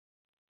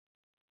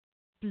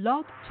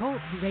Blog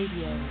Talk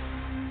Radio.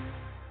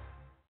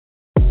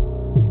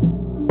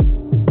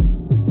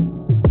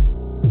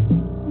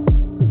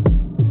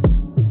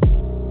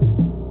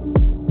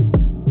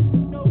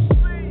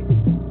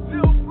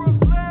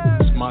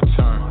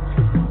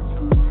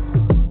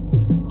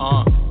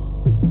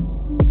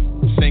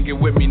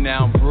 With me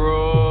now,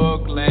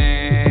 Brooklyn.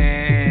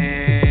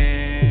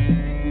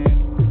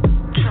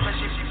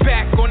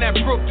 Back on that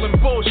Brooklyn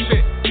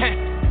bullshit.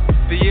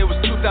 The year was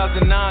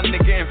 2009,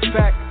 nigga. In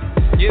fact,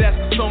 yeah, that's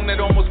the song that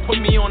almost put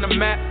me on the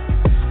map.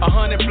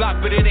 100 block,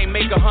 but it ain't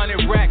make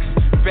 100 racks.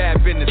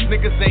 Bad business,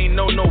 niggas ain't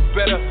know no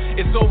better.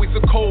 It's always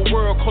a cold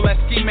world, call that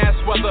ski mask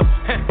weather.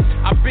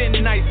 I've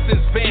been nice since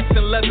Vance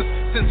and Leathers,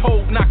 since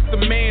Hov knocked the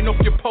man off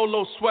your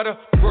polo sweater.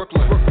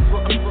 Brooklyn,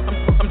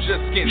 I'm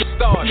just getting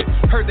started.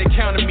 Heard they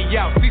counted me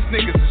out, these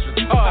niggas is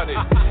retarded.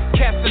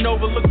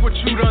 Casanova, look what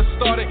you done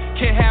started.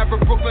 Can't have a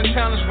Brooklyn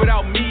challenge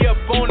without me up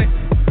on it.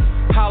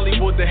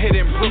 Hollywood, the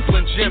hidden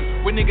Brooklyn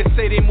gym. When niggas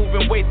say they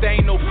moving weight, they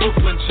ain't no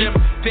Brooklyn gym.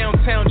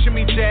 Downtown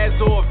Jimmy Jazz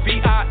or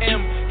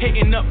VIM.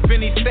 Hitting up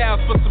Vinny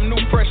Styles for some new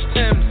fresh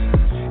Timbs.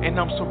 And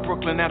I'm so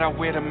Brooklyn that I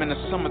wear them in the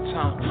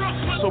summertime.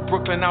 So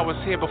Brooklyn, I was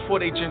here before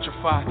they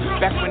gentrified.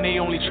 Back when they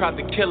only tried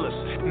to kill us.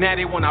 Now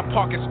they want our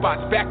parking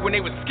spots. Back when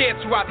they was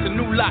scared to ride to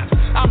new lots.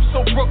 I'm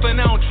so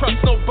Brooklyn, I don't trust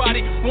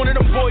nobody. One of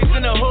them boys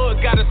in the hood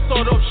got a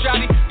sawed-off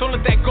shotty. Don't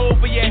let that go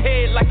over your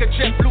head like a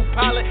JetBlue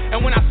pilot. And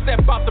when I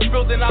step out the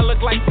building, I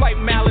look like Flight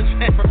Mileage.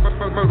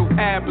 Myrtle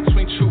Ave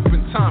between Troop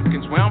and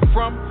Tompkins. Where I'm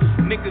from,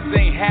 niggas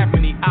ain't have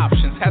many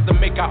options. Had to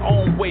make our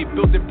own way,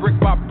 build it brick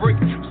by brick.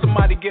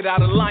 Somebody get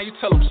out of line, you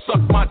tell them suck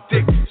my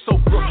dick. So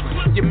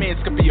Brooklyn, your mans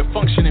could be a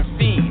functioning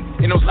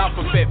fiend. And those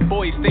alphabet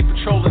boys, they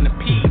patrolling the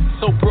P's.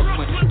 So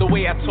Brooklyn, the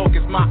way I talk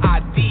is my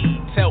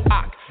ID. Tell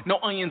Ock, no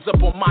onions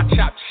up on my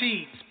chopped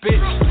cheese,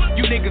 bitch.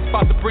 You niggas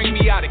about to bring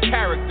me out of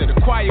character. The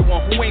quiet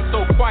one who ain't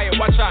so quiet,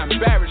 watch I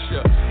embarrass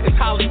ya. It's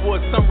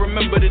Hollywood, son,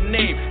 remember the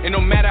name. And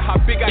no matter how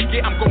big I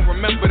get, I'm gon'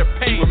 remember the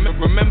pain.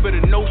 Remember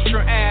the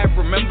Nostra Ave,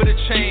 remember the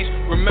change.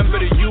 Remember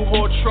the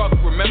U-Haul truck,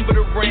 remember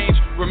the range.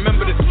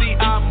 Remember the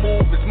CI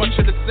move, it's much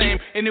of the same.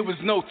 And it was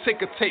no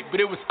ticker tape, but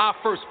it was our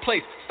first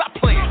place. Stop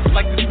playing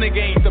like this nigga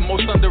ain't the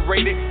most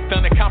underrated.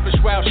 Done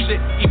accomplished wild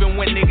shit, even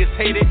when niggas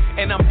hate it.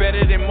 And I'm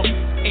better than most,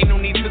 ain't no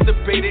need to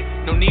debate it.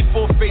 No need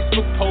for a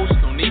Facebook post,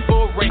 no need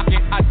for a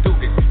ranking. I do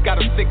this, got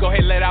them sick, go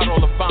ahead, let out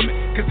all the vomit.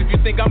 Cause if you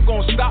think I'm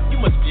gonna stop, you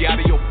must be out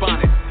of your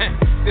bonnet.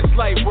 This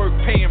life worth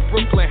paying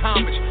Brooklyn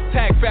homage.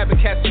 Tag Fabric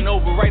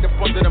Casanova right up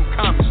under them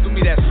comments. Do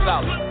me that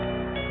solid.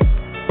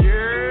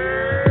 Yeah.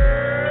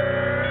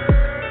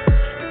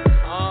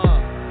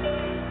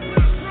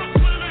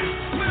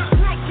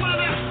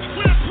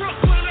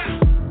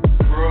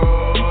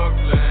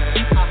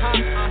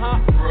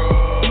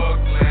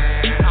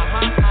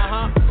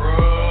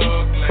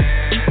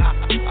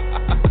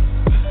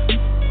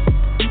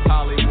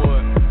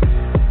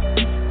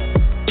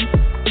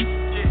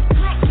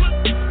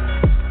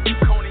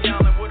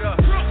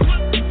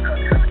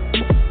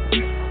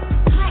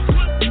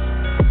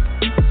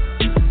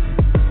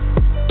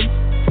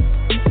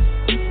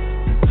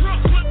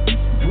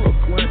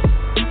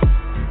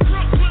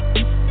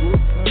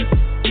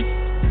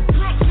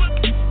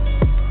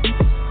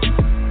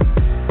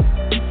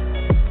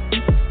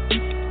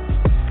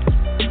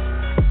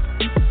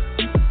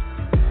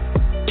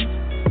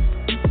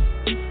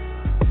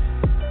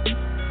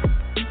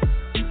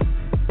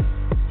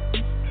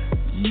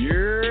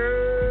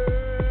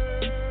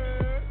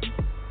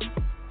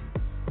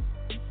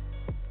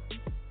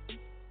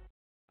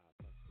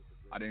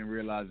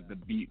 The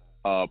beat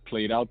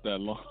played out that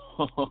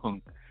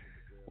long.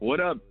 What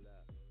up,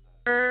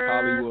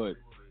 Hollywood?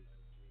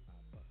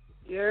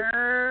 Yeah.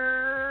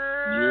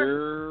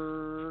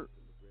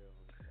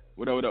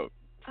 What up, what up?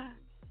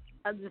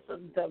 I did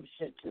some dumb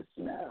shit just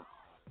now.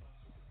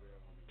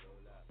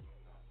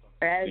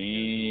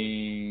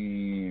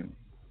 Damn.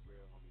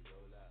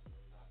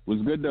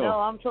 Was good though. No,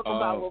 I'm talking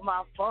about with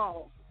my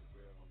phone.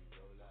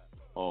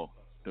 Oh,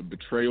 the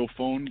betrayal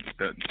phone? Is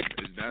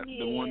that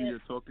the one you're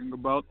talking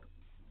about?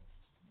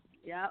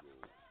 Yep.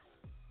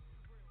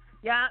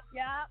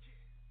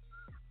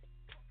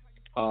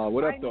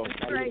 What up, though?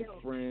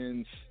 Hollywood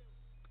friends.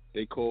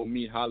 They call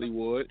me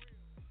Hollywood.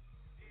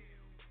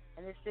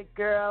 And it's your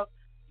girl,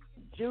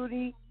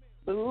 Judy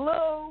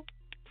Blue.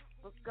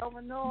 What's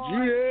going on?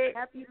 Judy.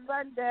 Happy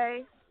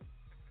Sunday.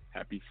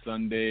 Happy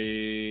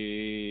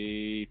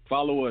Sunday.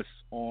 Follow us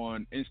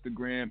on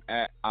Instagram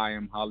at I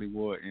am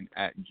Hollywood and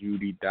at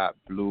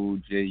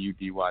Judy.Blue,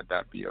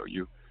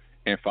 JUDY.BLU.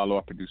 And follow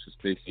our producer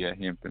Stacey at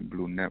Hampton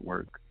Blue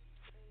Network,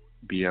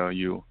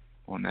 BLU,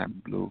 on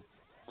that blue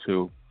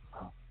too.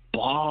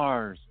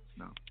 Bars.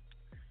 No.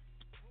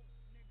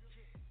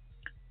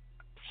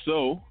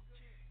 So,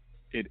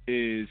 it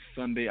is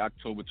Sunday,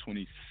 October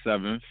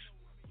 27th,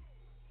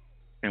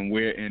 and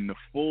we're in the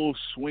full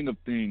swing of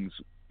things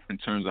in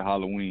terms of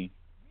Halloween.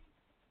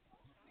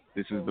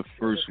 This is the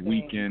first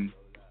weekend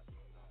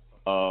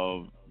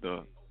of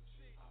the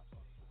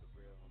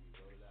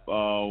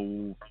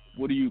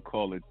what do you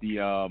call it?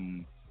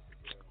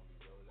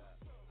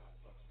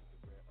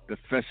 the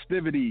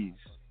festivities,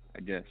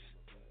 I guess.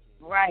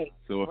 Right.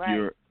 So if right.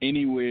 you're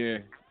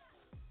anywhere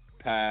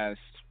past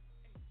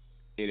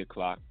 8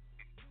 o'clock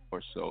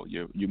or so,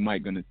 you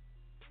might gonna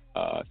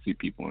see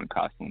people in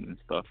costumes and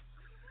stuff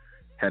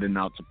heading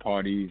out to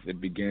parties. It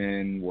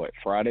began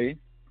Friday.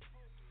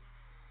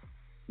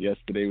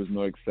 Yesterday was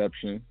no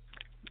exception.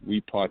 We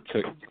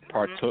partook.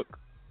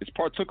 Is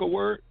partook a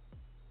word?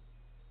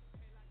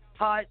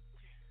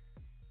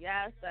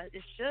 Yes,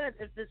 it should.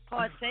 If it's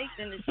partake,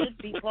 then it should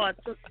be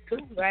partook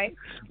too, right?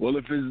 Well,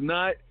 if it's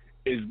not,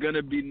 it's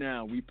gonna be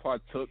now. We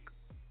partook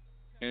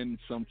in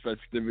some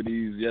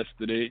festivities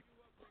yesterday.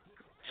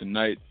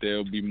 Tonight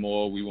there'll be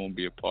more. We won't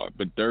be apart,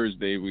 but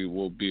Thursday we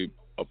will be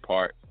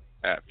apart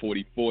at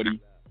 4040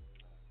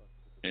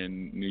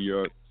 in New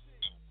York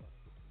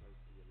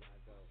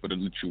for the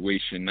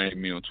Lituation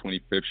Nightmare on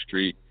 25th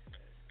Street.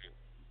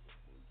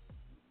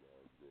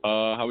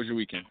 How was your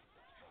weekend?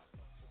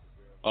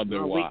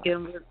 Otherwise,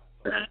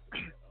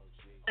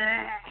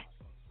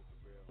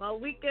 my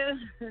weekend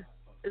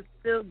is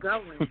still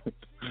going.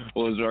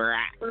 Was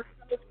alright.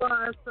 So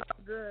far, so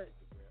good.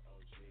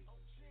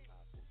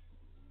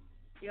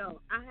 Yo,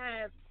 I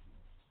have.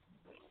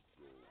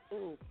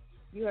 Ooh,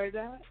 you heard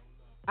that?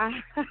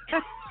 I'm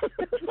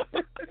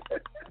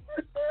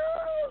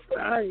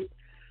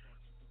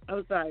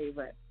sorry,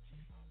 but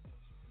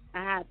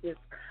I had this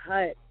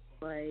cut,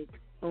 like,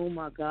 oh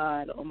my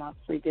God, on my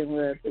freaking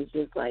lip. It's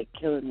just like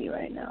killing me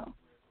right now.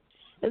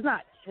 It's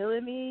not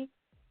killing me,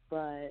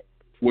 but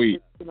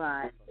wait, it's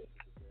like.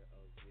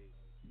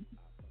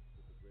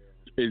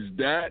 Is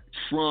that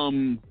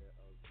from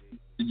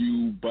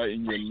you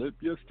biting your lip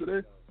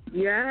yesterday?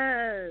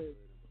 Yes.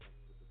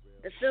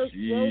 It feels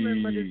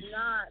swollen, but it's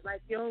not.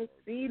 Like, you don't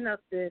see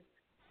nothing,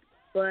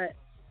 but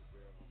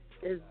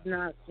it's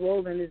not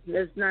swollen.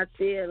 It's not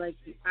there. Like,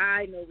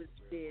 I know it's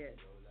there.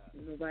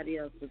 Nobody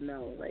else would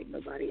know. Like,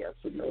 nobody else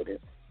would notice.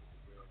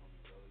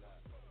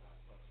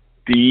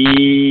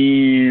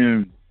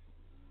 Damn.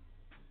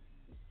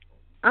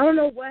 I don't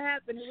know what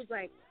happened. It was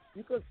like,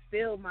 you could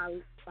feel my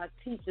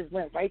teeth just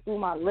went right through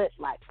my lip,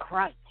 like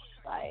crunch.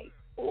 Like,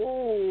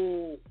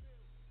 ooh.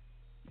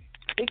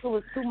 I think it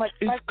was too much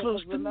pressure. It's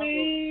close to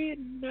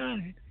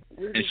midnight.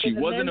 And she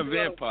wasn't a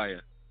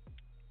vampire.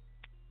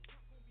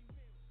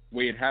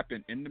 Wait, it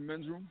happened in the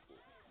men's room?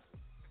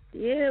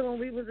 Yeah, when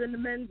we was in the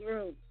men's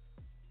room.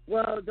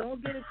 Well,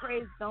 don't get it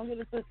crazy. Don't get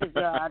it twisted,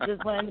 y'all. I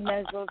just went in the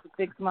men's room to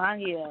fix my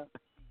hair.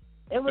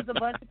 It was a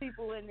bunch of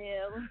people in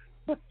there.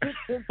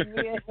 Just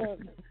me and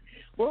him.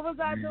 What was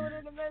I doing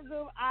in the men's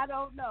room? I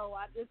don't know.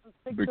 I just was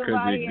fixing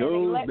my hair. They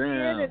let me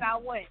in and I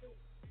went.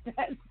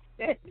 That's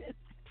it.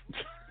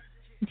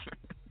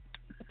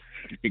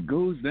 It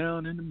goes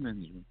down in the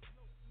men's room.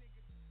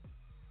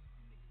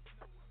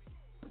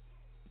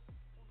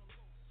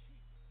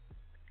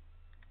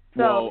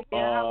 So,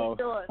 how was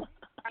yours?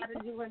 How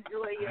did you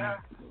enjoy your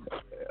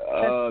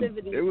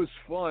festivities? It was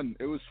fun.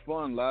 It was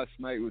fun. Last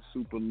night was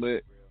super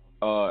lit.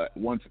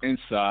 Once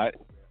inside,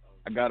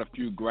 I got a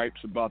few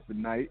gripes about the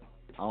night.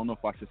 I don't know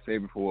if I should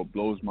save it for what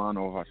blows mine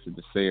or if I should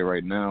just say it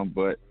right now.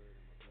 But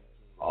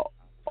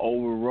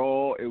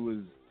overall, it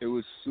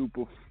was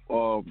super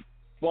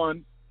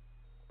fun.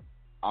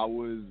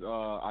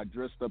 I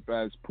dressed up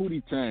as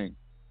Pootie Tang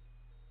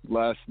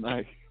last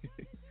night,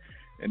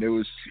 and it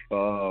was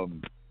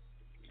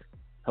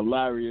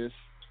hilarious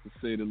to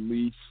say the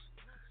least.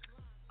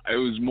 It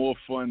was more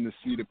fun to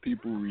see the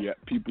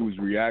people's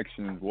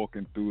reactions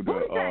walking through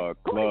the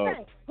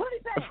club.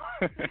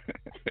 Yeah.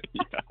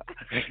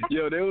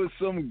 Yo, there was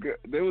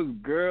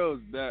girls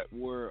that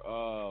were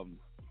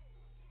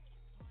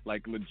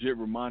like legit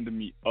reminded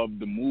me of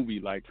the movie.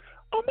 Like,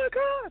 oh my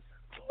God,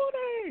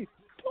 Pootie!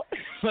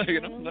 Like,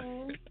 and I'm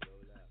like,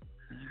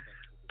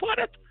 what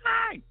a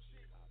time!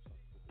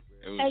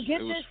 And get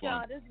this,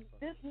 y'all.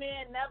 This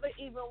man never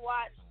even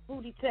watched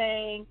Pootie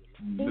Tang.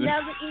 He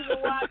never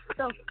even watched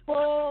the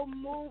full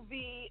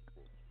movie.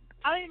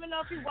 I don't even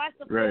know if he watched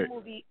the full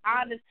movie,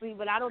 honestly,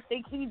 but I don't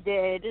think he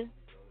did.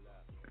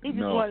 He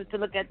just wanted to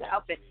look at the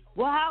outfit.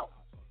 Well,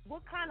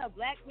 what kind of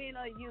black man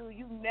are you?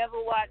 You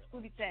never watched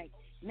Pootie Tang.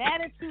 Now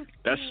that you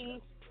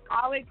see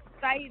how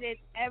excited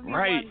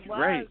everyone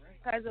was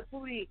because of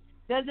Pootie,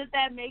 doesn't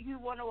that make you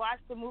want to watch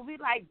the movie?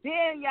 Like,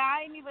 damn, y'all,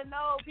 I didn't even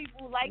know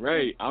people like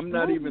this. I'm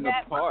not even a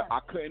part. I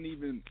couldn't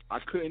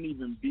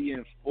even be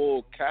in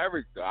full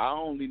character. I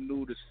only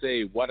knew to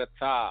say what a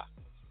ta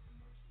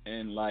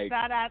and like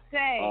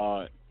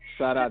Sarate.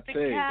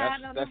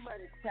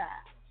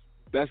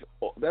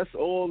 That's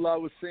all I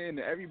was saying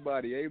to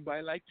everybody.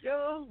 Everybody like,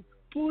 yo,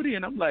 Pootie,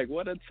 and I'm like,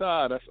 what a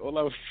ta. That's all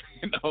I was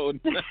saying the whole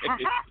night.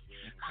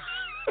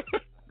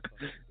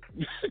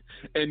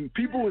 And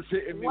people was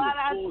hitting me with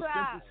full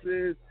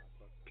sentences.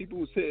 People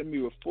was hitting me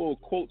with full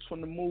quotes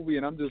from the movie,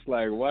 and I'm just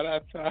like, what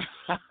I thought.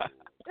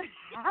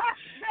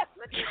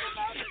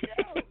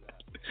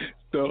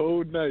 The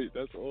whole night,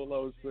 that's all I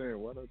was saying.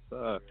 What I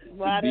thought.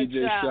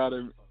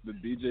 The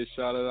DJ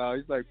shouted out.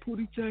 He's like,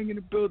 Pootie Tang in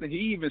the building. He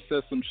even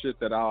said some shit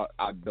that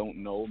I don't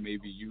know.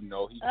 Maybe you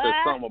know. He said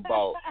something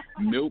about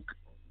milk.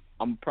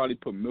 I'm probably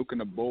put milk in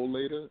a bowl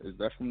later. Is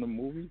that from the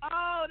movie?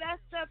 Oh,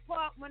 that's the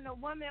part when the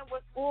woman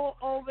was all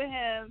over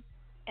him,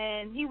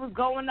 and he was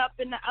going up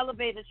in the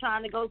elevator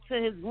trying to go to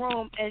his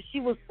room, and she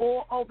was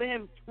all over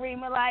him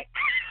screaming like,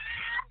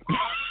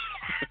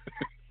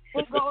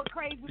 was going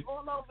crazy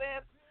all over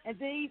him, and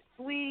then he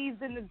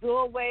squeezed in the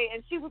doorway,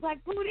 and she was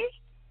like, Pootie.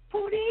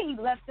 He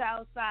left her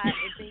outside, and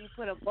then he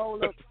put a bowl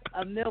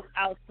of milk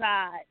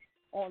outside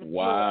on the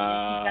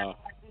floor,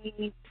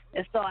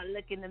 and started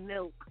licking the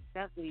milk.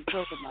 That's what he's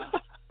talking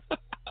about.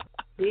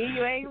 See,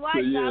 you ain't white. So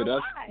yeah,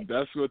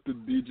 that's what the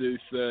DJ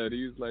said.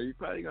 He's like, you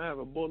probably gonna have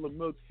a bowl of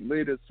milk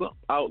later, some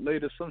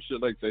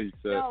shit like that. He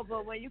said. No,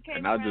 but when you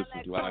came around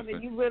that corner,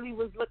 you really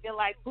was looking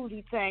like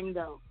Pootie Tang,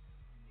 though.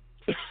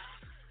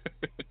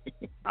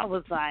 I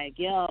was like,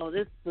 yo,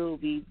 this dude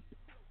he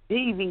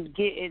be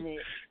getting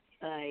it.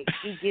 Like,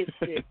 he gets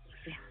it.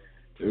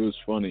 It was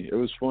funny. It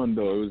was fun,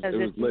 though. It was if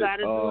you lit.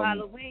 gotta do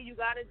Halloween, you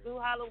gotta do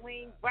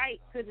Halloween right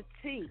to the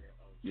T.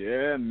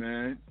 Yeah,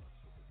 man.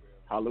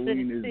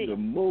 Halloween is the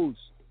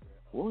most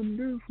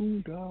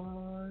wonderful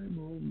time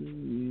of the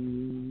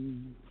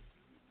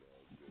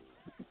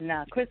year.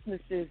 Nah,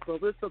 Christmas is,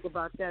 but we'll talk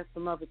about that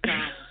some other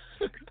time.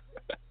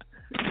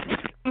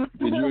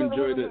 Did you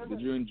enjoy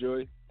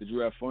it? Did you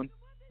have fun?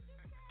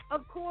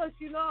 Of course,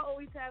 you know I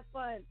always have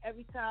fun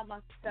every time I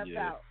step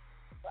out.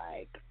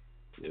 Like,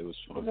 it was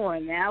fun. Come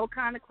on now, what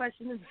kind of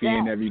question is that?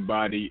 Seeing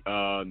everybody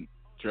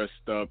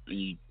dressed up,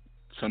 and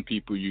some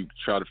people you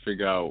try to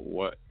figure out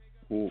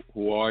who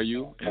are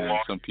you, and then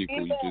some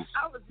people you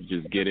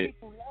just get it.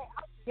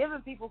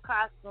 Giving people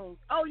costumes.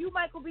 Oh, you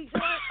Michael B.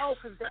 Jordan? Oh,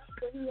 because that's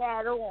what he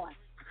had on.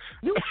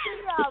 You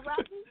see y'all,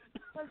 right?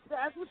 Because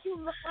that's what you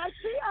look like.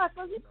 See y'all,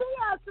 so you see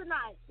y'all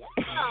tonight.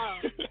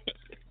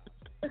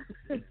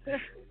 Yeah.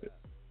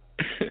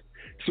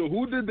 So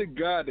who did the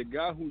guy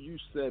who you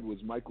said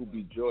was Michael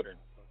B. Jordan,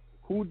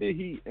 who did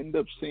he end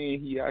up saying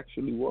he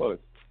actually was?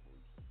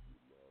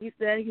 He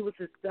said he was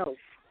himself.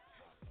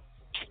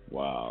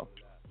 Wow.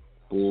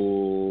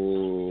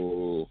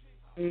 Ooh.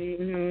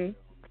 Mhm.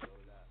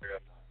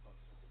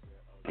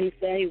 He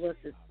said he was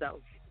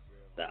himself.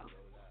 So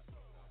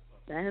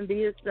let him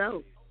be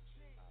himself.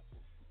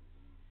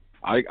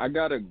 I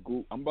gotta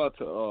go. I'm about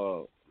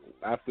to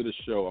after the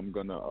show. I'm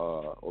gonna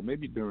or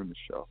maybe during the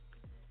show.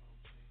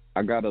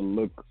 I gotta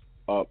look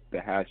up the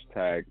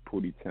hashtag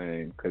Pootie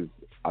Tang because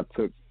I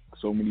took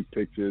so many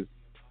pictures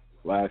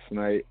last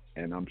night,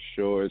 and I'm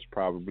sure it's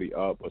probably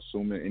up.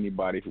 Assuming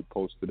anybody who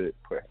posted it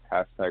put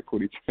hashtag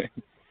Pootie Tang,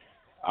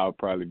 I'll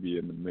probably be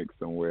in the mix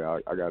somewhere.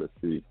 I gotta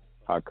see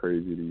how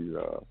crazy these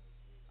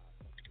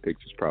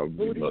pictures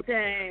probably look.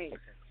 Tang.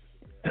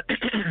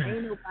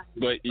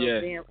 But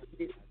yeah,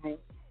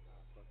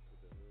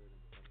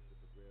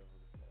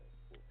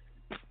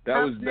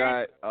 that was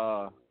that.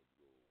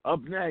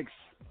 Up next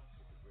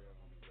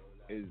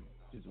is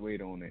just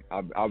wait on it.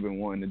 I've been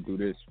wanting to do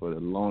this for the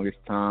longest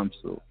time,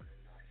 so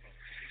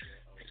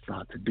it's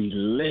about to be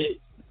lit.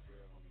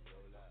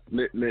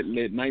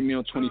 Nightmare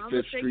on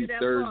 25th Street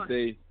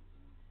Thursday.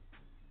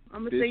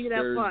 I'm gonna tell you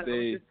that part. I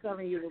was just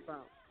telling you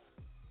about.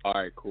 All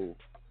right, cool.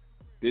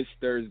 This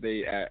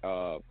Thursday at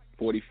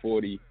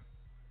 4040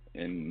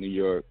 in New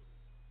York,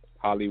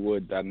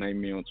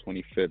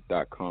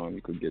 Hollywood.nightmareon25th.com.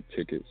 You could get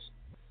tickets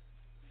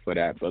for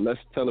that. But let's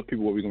tell the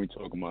people what we're going to be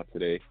talking about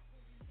today.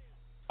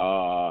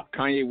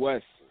 Kanye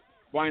West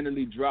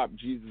finally dropped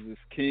Jesus is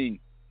King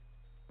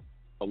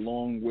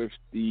along with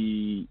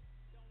the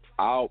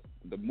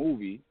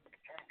movie,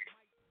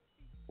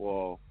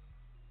 well,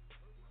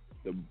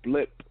 the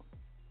blip.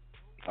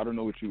 I don't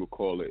know what you would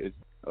call it.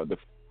 But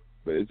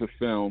it's a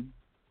film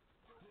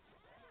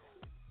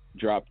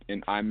dropped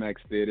in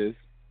IMAX theaters,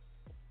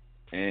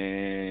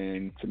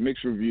 and to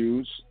mixed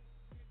reviews.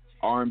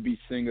 R&B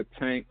singer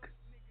Tank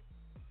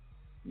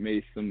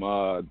made some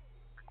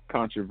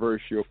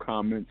controversial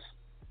comments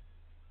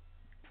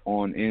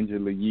on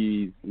Angela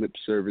Yee's Lip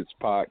Service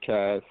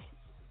podcast.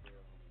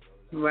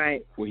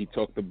 Right. Where he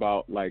talked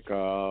about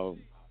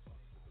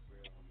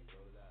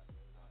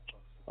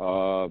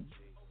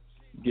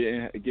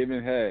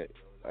giving head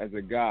as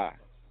a guy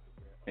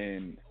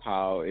and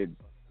how it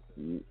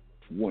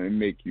wouldn't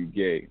make you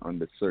gay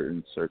under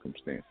certain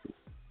circumstances.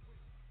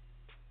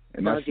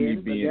 And that's me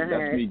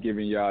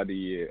giving y'all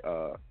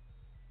the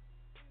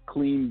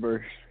clean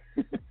version.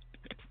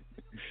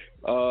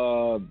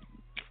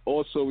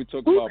 Also, we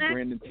talked about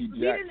Brandon T. Jackson.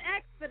 We didn't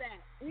ask for that.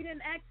 We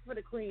didn't ask for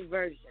the clean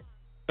version.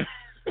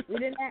 We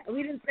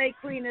didn't say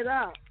clean it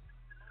up.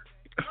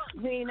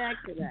 We didn't ask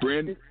for that.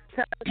 Just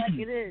tell it like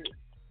it is.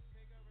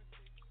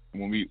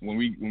 When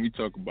we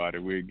talk about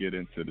it, we'll get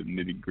into the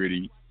nitty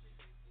gritty.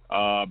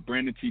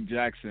 Brandon T.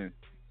 Jackson,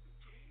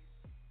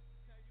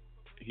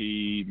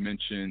 he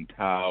mentioned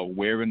how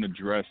wearing a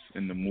dress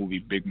in the movie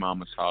Big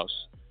Mama's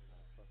House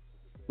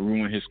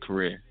ruined his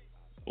career,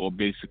 or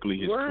basically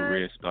his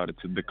career started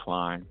to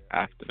decline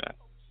after that.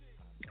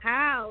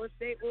 How? If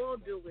they all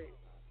do it.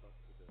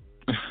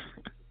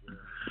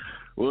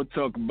 We'll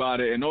talk about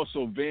it. And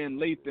also Van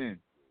Lathan,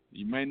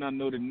 You may not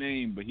know the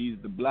name, but he's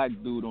the black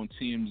dude on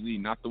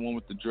TMZ, not the one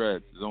with the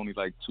dreads. There's only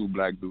like 2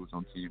 black dudes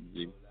on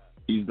TMZ.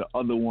 He's the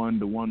other one,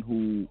 the one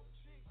who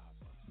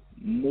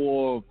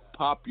more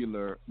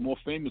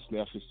famously,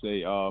 I should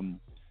say,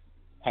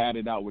 had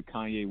it out with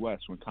Kanye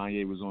West when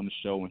Kanye was on the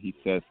show and he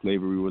said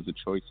slavery was a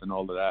choice and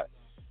all of that.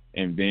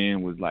 And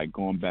Van was like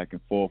going back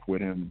and forth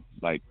with him.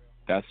 Like,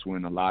 that's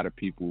when a lot of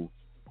people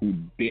who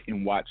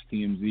didn't watch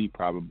TMZ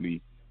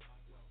probably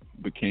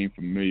became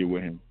familiar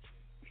with him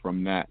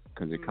from that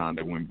because it kind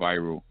of went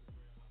viral.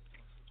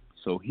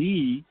 So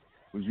he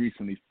was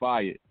recently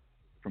fired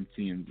from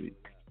TMZ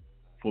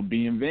for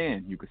being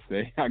Van, you could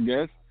say, I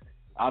guess.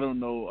 I don't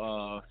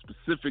know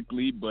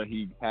specifically, but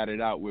he had it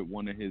out with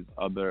one of his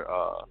other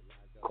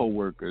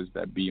co-workers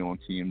that be on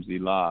TMZ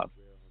Live.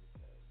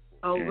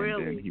 Oh, and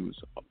really? And then he was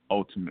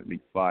ultimately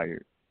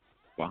fired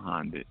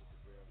behind it.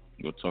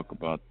 We'll talk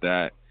about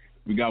that.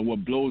 We got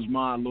what blows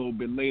mine a little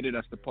bit later.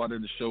 That's the part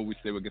of the show we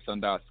say what gets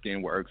under our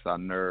skin, what irks our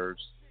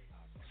nerves.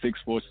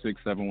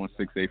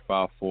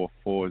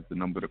 646-716-8544 is the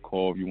number to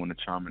call if you want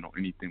to chime in on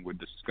anything we're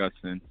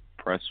discussing.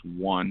 Press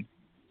 1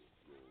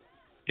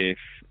 if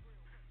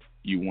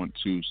you want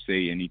to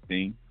say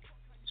anything.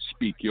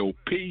 Speak your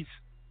piece.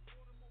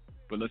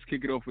 But let's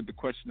kick it off with the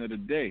question of the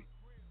day.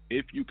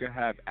 If you could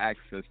have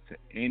access to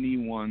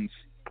anyone's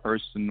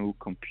personal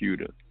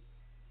computer,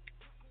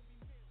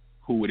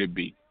 who would it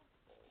be?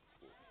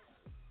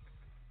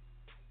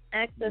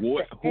 Access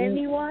to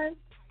anyone?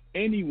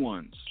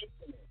 Anyone's.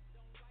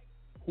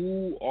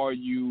 Who are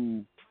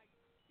you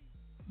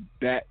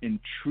that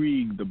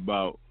intrigued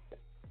about,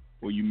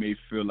 or you may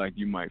feel like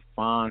you might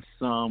find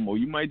some, or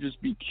you might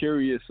just be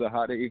curious of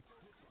how they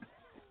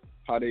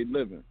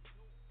living?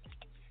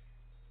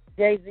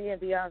 Jay-Z and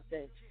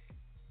Beyonce.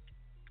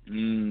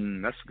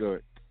 That's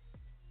good.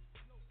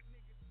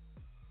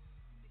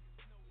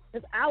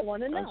 Because I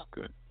want to know. That's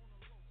good.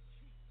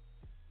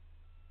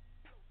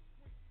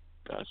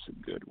 That's a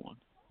good one.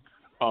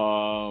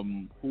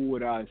 Who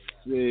would I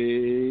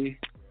say?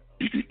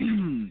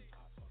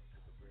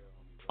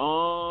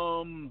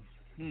 Oh,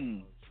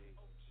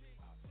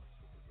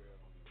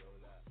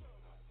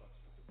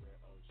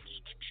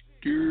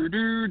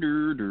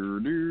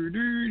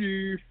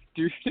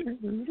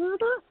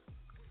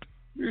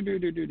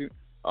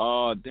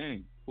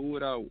 dang. Who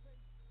would I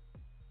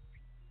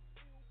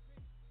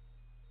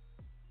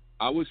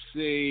would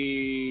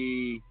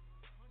say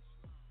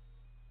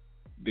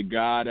the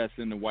guy that's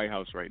in the White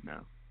House right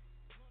now.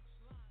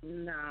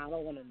 Nah, I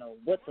don't want to know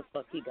what the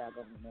fuck he got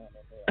going on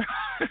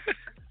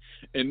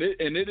in there.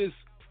 and it is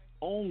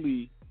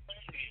only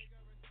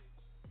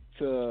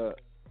to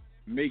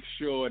make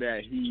sure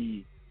that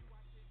he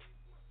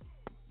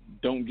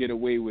don't get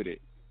away with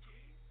it,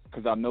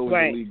 because I know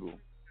it's illegal.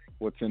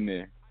 What's in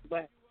there?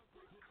 Right.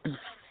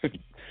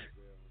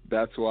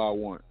 That's what I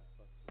want.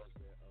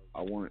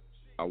 I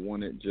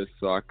want it just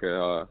so I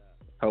could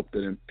help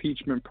the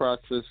impeachment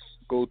process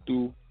go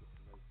through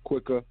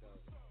quicker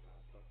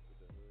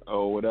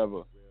or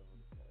whatever.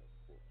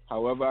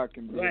 However I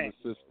can be of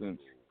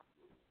assistance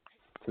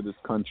to this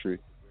country,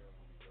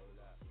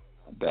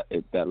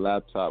 that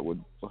laptop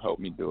would help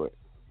me do it.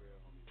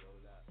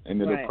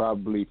 And it'll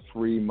probably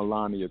free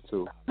Melania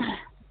too.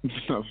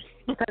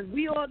 Because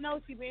we all know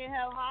she being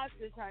held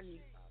hostage,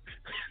 honey.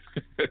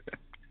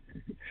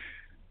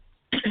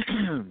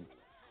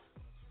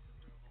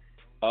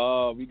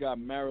 We got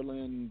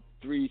Maryland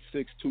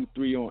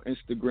 3623 on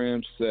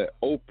Instagram said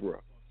Oprah.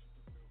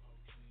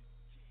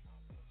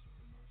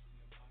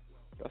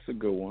 That's a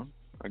good one,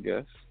 I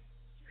guess.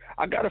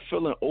 I got a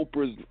feeling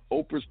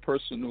Oprah's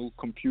personal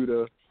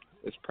computer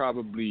is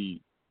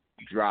probably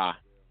dry.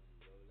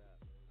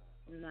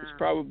 Nah. It's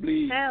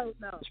probably hell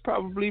no. It's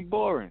probably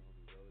boring.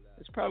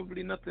 There's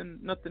probably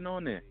nothing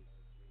on there.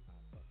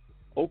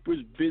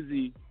 Oprah's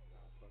busy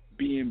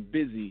being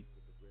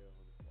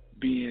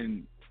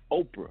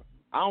Oprah.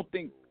 I don't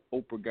think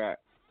Oprah got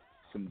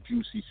some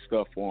juicy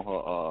stuff on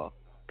her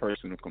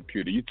personal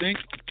computer. You think?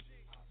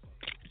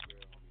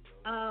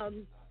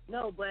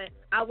 No, but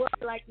I would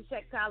like to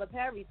check Tyler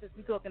Perry since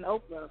we're talking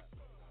Oprah.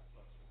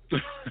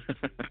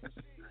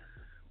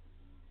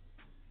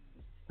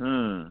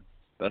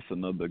 That's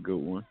another good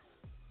one.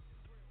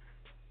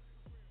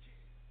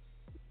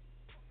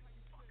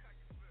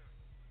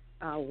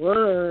 I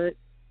would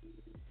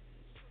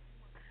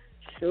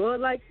sure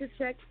like to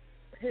check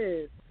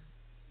his.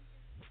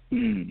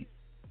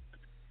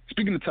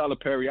 Speaking of Tyler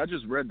Perry, I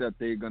just read that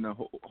they're gonna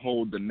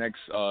hold the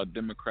next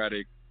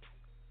Democratic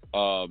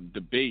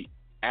debate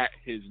at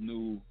his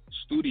new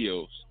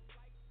studios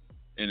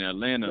in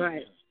Atlanta.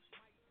 Right.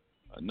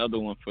 Another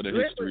one for the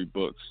history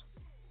books.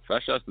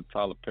 Fresh out to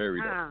Tyler Perry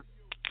though,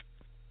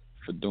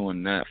 for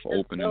doing that, for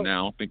opening that. I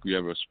don't think we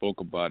ever spoke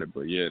about it,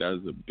 but yeah, that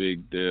is a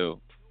big deal.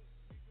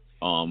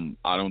 A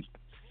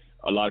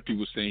lot of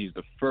people saying he's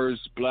the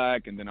first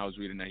black, and then I was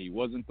reading that he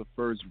wasn't the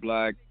first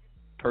black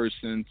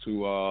person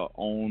to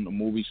own a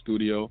movie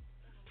studio.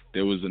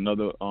 There was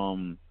another,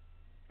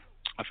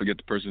 I forget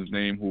the person's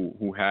name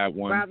who had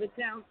one. Robert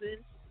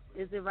Townsend.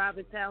 Is it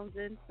Robert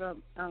Townsend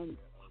from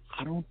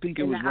I don't think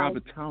it was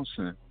Robert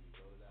Townsend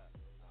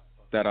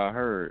that I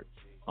heard.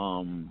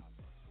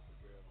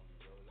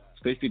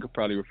 Stacey could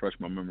probably refresh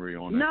my memory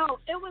on it. No,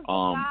 it was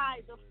the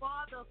guy, the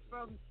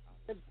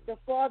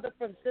father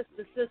from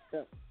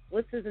Sister.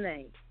 What's his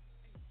name?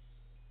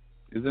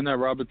 Isn't that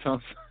Robert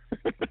Townsend?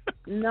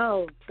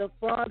 No, the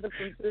father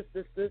from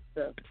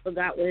Sister.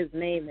 Forgot what his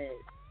name is.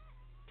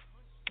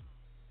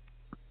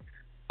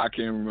 I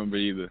can't remember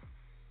either.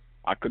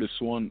 I could have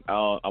sworn.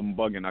 I'm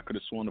bugging. I could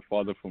have sworn the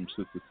father from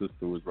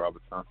Sister was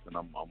Robert Townsend.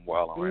 I'm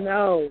wilding right now.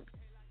 No,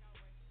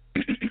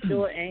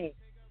 sure ain't.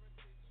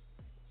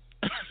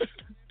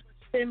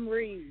 Tim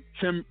Reed.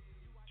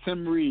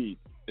 Tim Reed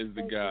is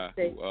the guy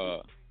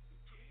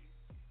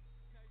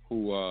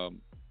who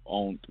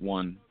owned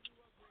one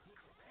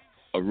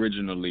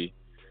originally,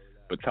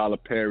 but Tyler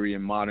Perry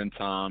in modern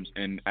times,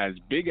 and as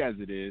big as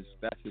it is,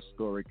 that's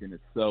historic in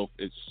itself.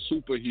 It's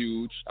super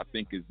huge. I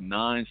think it's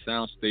 9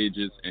 sound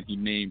stages, and he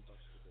named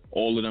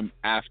all of them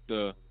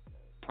after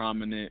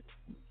prominent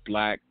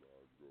black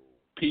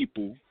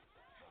people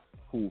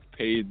who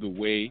paved the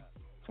way,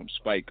 from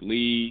Spike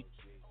Lee,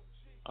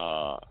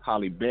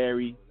 Halle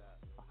Berry,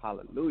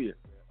 hallelujah,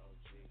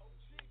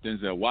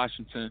 Denzel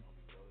Washington,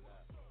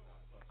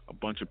 a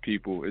bunch of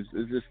people. It's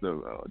just a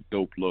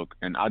dope look,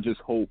 and I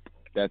just hope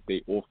that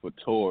they offer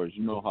tours.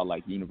 You know how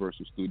like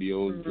Universal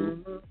Studios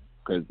do?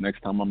 Because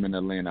next time I'm in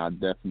Atlanta, I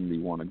definitely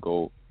want to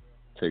go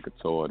take a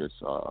tour of this.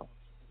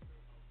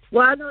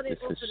 Well, I know they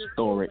opened the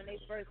tour historic. when they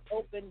first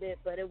opened it,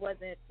 but it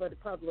wasn't for the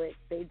public.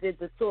 They did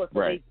the tour, so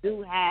right. They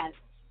do have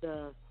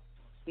the,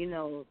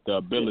 the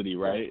ability,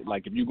 right?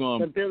 Like if you're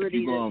gonna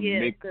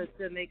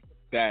make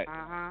that,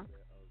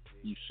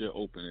 you should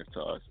open it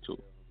to us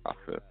too. I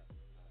feel.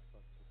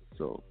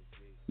 So,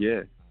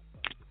 yeah.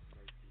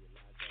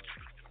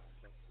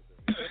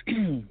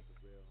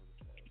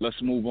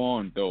 Let's move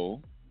on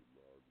though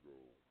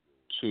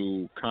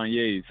to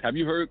Kanye's. Have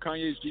you heard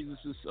Kanye's Jesus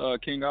is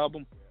King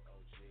album?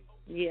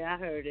 Yeah, I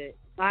heard it.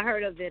 I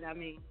heard of it. I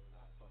mean,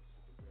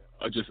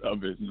 just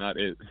of it, not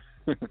it.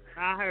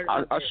 I heard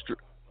of it.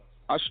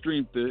 I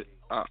streamed it.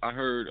 I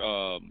heard.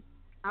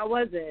 How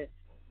was it?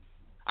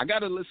 I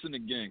gotta listen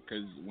again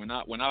because when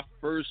I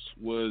first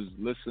was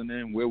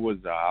listening, where was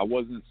I? I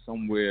wasn't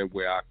somewhere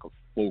where I could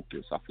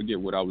focus. I forget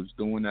what I was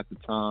doing at the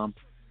time,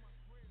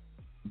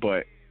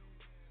 but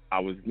I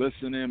was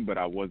listening, but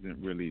I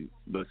wasn't really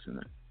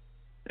listening.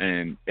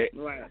 And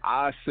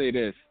I say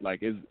this,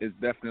 like it's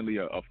definitely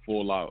a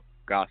full out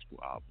gospel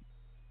album,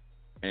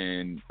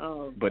 and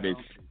but it's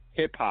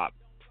hip hop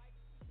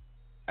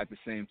at the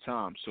same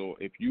time. So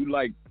if you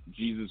like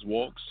Jesus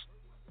Walks,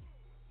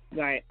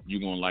 right,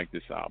 you're gonna like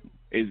this album.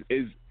 Is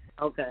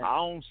okay. I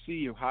don't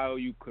see how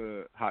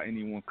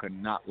anyone could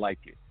not like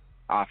it.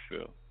 I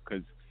feel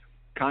because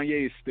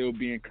Kanye is still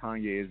being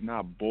Kanye. It's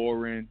not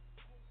boring.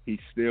 He's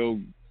still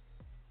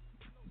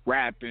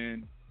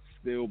rapping,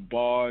 still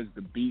bars.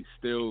 The beat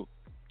still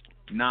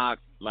not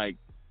like,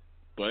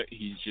 but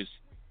he's just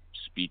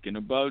speaking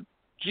about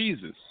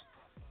Jesus.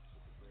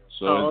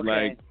 So it's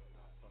like,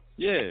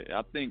 yeah,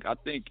 I think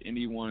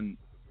anyone,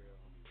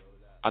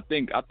 I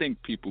think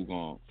people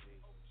gonna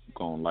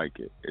like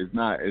it. It's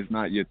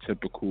not your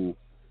typical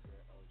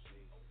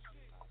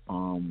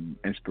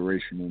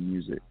inspirational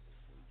music.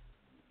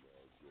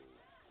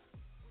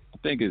 I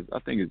think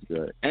it's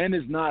good, and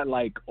it's not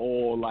like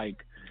all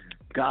like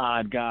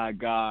God,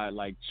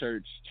 like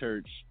church.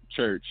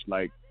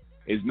 Like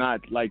it's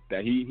not like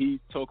that. He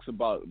talks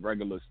about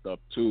regular stuff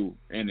too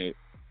in it,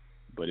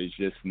 but it's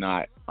just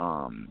not.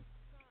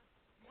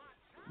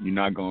 You're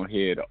not gonna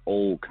hear the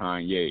old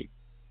Kanye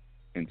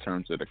in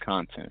terms of the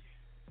content.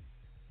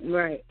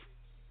 Right.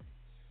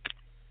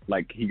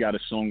 Like he got a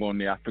song on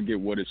there, I forget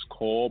what it's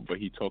called, but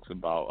he talks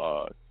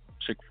about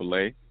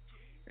Chick-fil-A,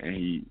 and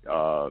he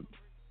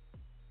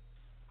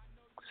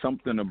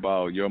something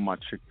about you're my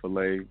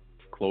Chick-fil-A,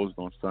 closed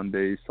on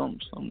Sundays,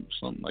 something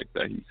like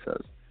that he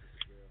says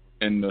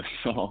in the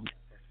song.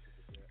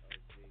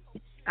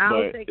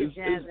 I'll take a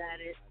jab at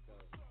it.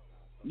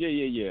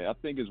 Yeah. I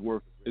think it's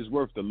worth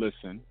the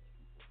listen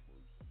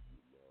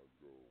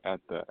at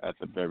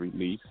the very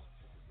least.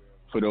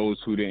 For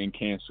those who didn't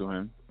cancel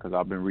him, because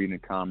I've been reading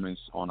comments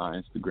on our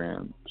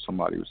Instagram,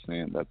 somebody was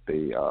saying that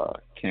they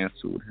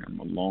canceled him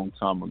a long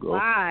time ago.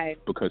 Why?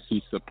 Because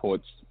he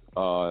supports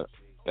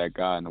that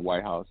guy in the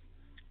White House.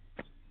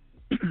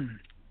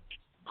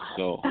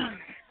 So,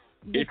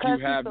 if you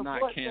have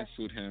not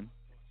canceled him,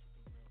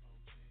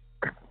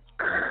 I'd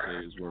say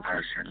it's worth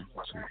listening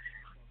to.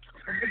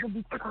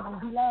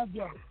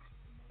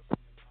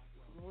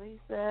 We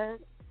said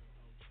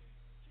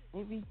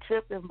he be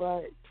tripping,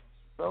 but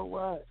so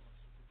what?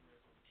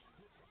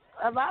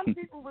 A lot of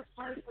people was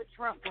fighting for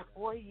Trump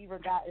before he even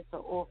got into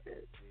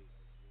office.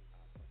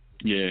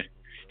 Yeah,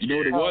 you know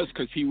what it was?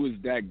 Because he was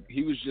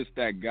just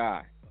that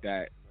guy,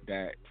 that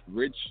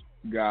rich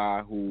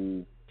guy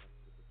who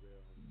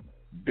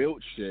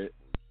built shit,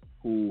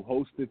 who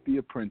hosted The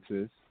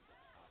Apprentice,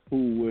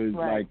 who was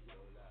like,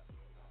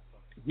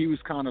 he was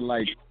kind of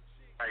like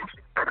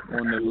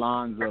on the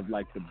lines of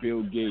like the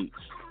Bill Gates,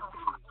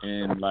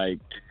 and like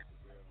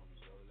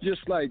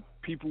just like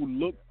people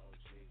looked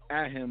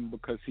at him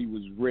because he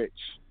was rich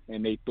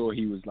and they thought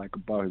he was like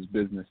about his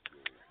business.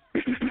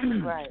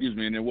 Right. Excuse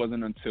me. And it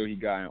wasn't until he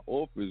got in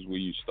office where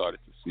you started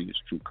to see his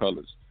true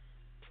colors.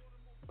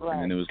 Right.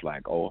 And then it was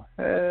like, oh,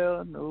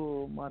 hell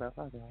no,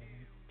 motherfucker.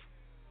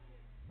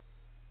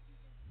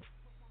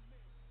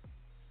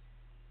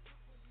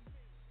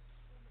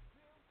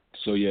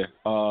 So, yeah,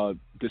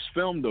 this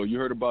film, though, you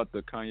heard about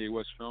the Kanye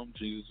West film,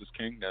 Jesus is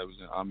King, that was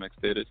in IMAX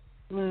theaters?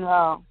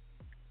 No.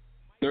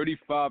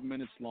 35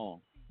 minutes long.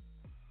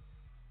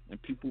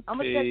 And people I'm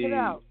going to check it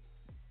out.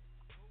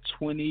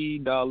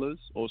 $20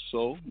 or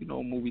so, you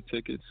know, movie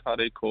tickets, how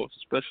they cost,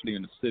 especially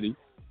in the city.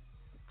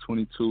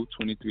 $22,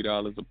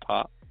 $23 a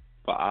pop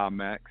for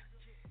IMAX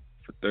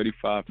for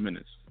 35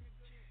 minutes.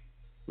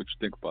 What you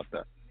think about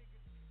that?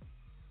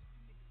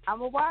 I'm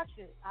going to watch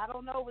it. I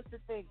don't know what to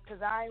think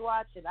because I ain't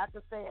watch it. I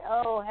could say,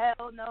 oh,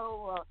 hell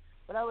no, or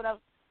whatever.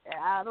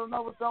 I don't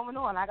know what's going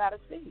on. I got to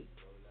see.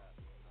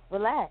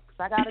 Relax.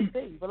 I got to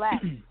see.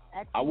 Relax.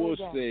 I will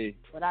say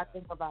what I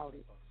think about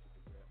it.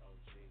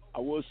 I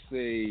will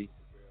say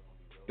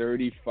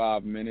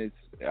 35 minutes.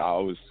 I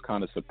was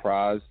kind of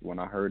surprised when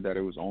I heard that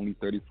it was only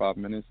 35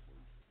 minutes.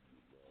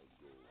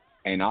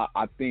 And I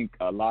think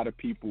a lot of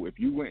people, if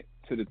you went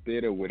to the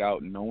theater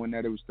without knowing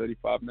that it was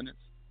 35 minutes,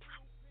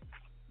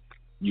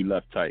 you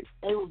left tight.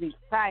 It would be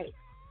tight.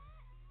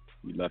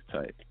 You left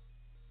tight,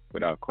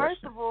 without question.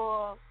 First of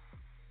all,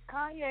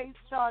 Kanye's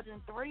charging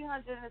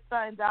 $300 and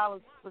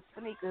something for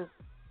sneakers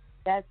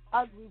that's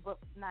ugly but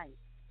nice.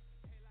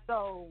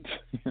 So,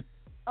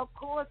 of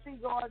course he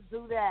gonna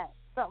do that,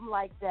 something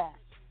like that.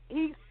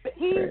 He's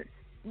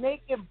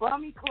making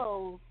bummy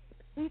clothes.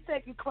 He's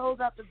taking clothes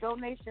out the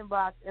donation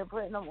box and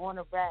putting them on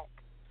the rack.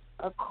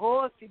 Of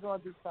course he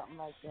gonna do something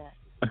like that.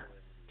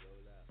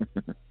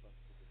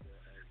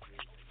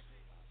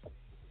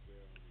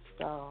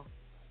 So,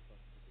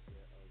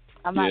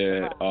 I'm not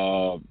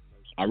surprised.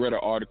 I read an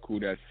article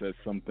that said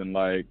something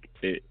like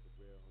it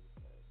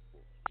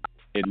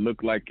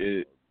looked like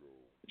it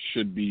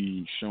should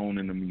be shown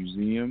in a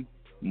museum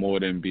more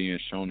than being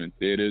shown in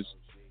theaters.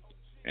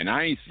 And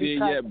I ain't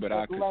seen it yet, but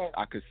I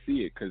could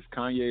see it because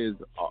Kanye is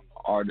an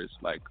artist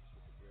like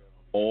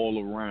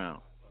all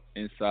around,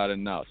 inside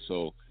and out.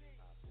 So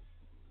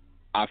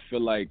I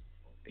feel like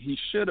he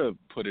should have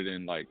put it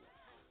in like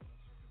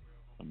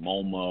a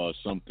MoMA or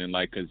something,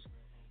 like, because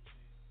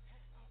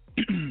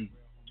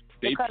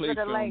they play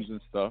films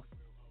and stuff.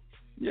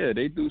 Yeah,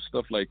 they do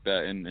stuff like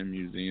that in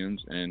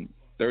museums. And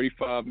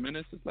 35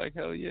 minutes is like,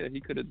 hell yeah, he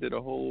could have did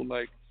a whole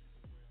like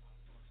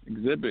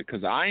exhibit.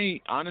 Because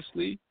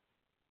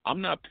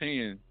I'm not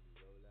paying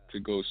to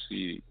go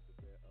see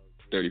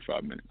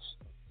 35 minutes.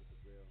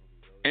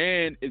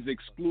 And it's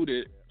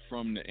excluded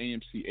from the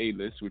AMC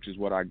A-list, which is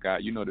what I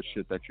got. You know, the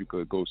shit that you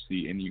could go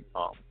see any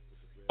up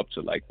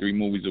to like 3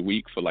 movies a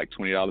week for like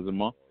 $20 a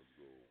month.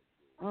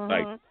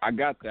 Like, I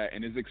got that,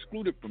 and it's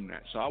excluded from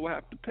that, so I would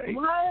have to pay.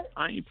 What?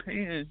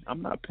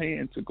 I'm not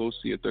paying to go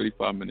see a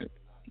 35-minute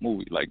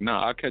movie. Like,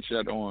 nah, I'll catch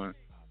that on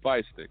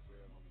Fire Stick.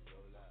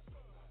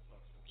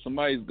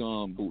 Somebody's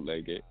gonna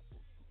bootleg it.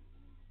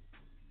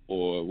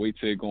 Or wait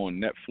till it go on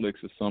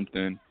Netflix or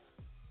something.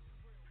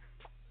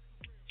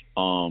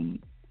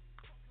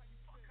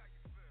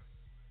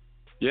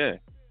 Yeah.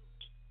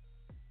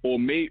 Or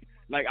maybe,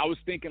 like, I was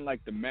thinking,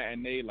 like, the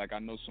matinee. Like, I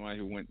know somebody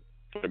who went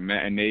for the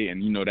matinee,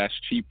 and, you know, that's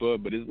cheaper.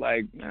 But it's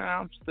like, nah,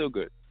 I'm still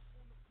good.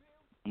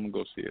 I'm going to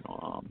go see it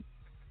on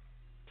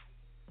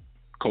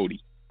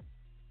Cody.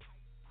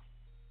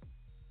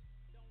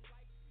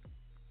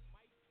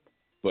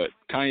 But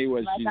Kanye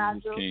West, Jesus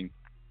is King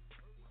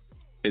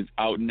is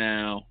out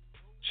now.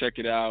 Check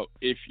it out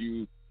if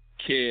you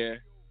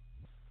care.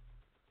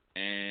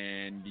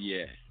 And,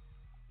 yeah.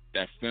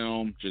 That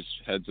film, just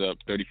heads up,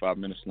 35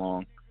 minutes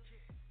long.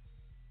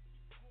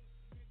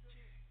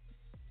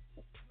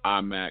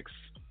 IMAX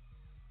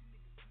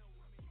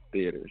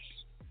theaters.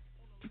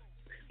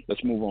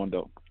 Let's move on,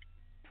 though,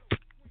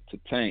 to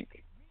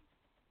Tank.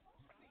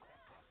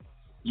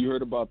 You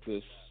heard about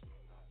this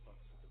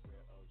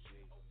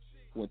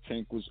when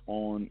Tank was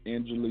on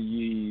Angela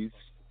Yee's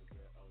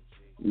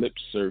Lip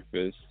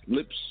Service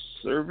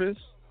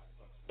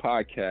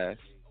podcast.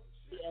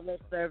 Yeah,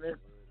 Lip Service.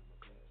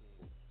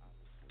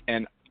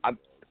 And I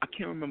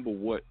can't remember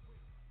what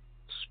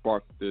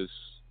sparked this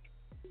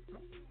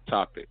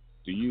topic.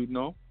 Do you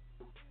know?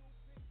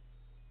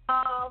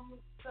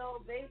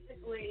 So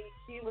basically,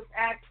 she was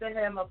asking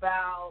him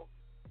about.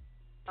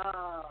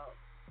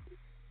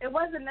 It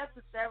wasn't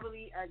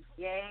necessarily a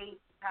gay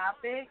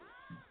topic.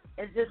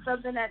 It's just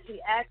something that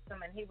she asked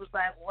him, and he was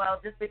like, "Well,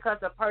 just because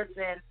a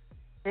person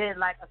did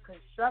like a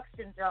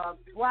construction job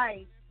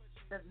twice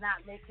does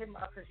not make him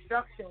a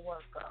construction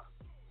worker."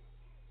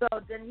 So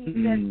then he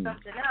said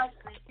something else,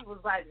 and she was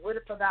like, "What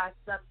if a guy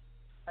sucks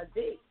a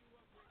dick?"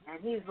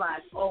 And he's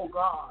like, "Oh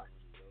God."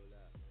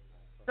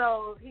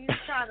 So he's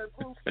trying to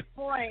prove the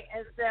point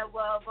and said,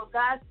 "Well, if a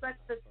guy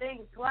sucks a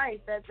thing twice,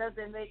 that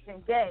doesn't make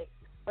him gay."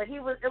 But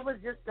it was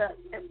just a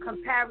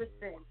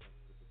comparison,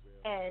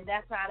 and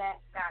that's how that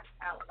got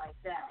out like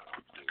that.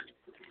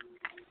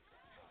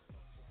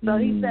 So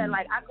he said,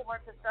 like, I could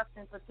work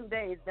construction for 2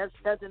 days. That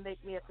doesn't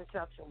make me a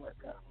construction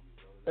worker.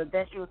 So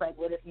then she was like,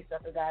 what if you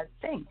suck a guy's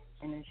thing?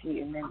 And then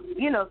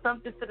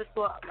something to the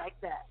sort like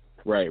that.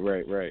 Right.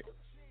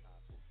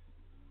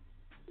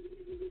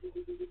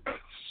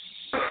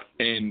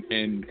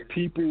 And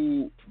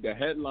people, the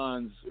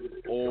headlines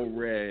all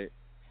read,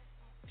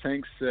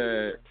 Tank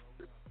said,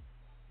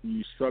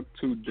 you suck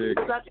two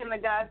dicks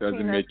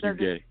doesn't make you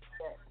gay.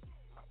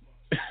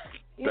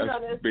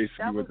 That's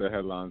basically what the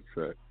headline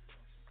said.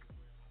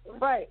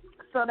 Right.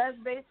 So that's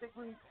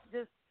basically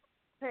just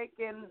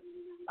taking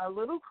a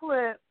little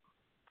clip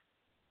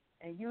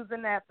and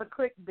using that for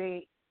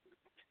clickbait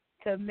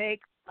to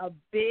make a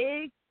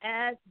big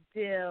ass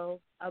deal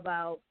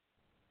about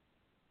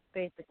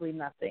basically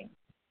nothing.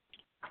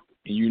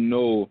 You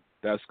know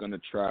that's gonna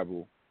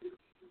travel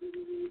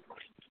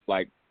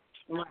like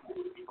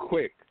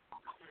quick.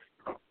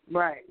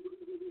 Right.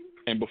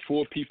 And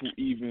before people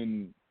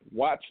even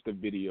watch the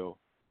video,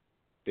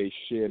 they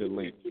share the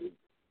link.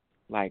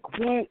 Like,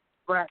 what?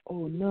 Right.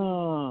 Oh,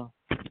 no.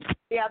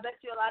 Yeah, I bet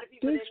you a lot of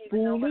people didn't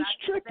even know what I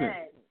just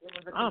said. It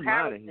was a comparison. I'm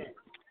out of here.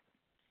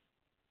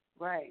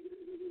 Right.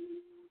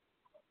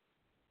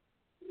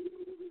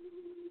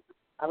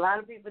 A lot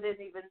of people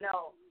didn't even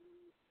know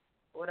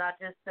what I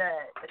just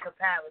said, the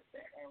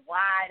comparison, and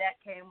why that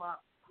came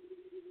up.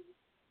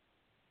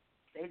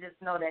 They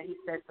just know that he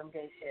said some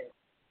gay shit.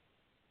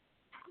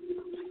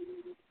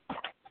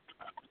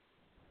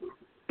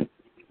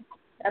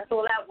 That's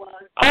all that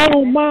was.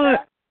 Oh, my.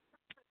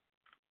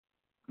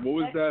 What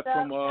was that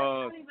from? That's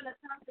not even a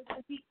topic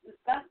to keep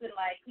discussing.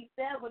 Like, he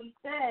said what he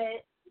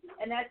said,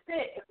 and that's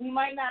it. If we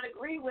might not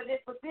agree with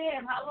it, but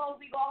damn, how long are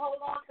we going to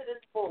hold on to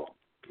this for?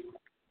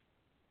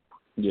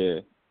 Yeah.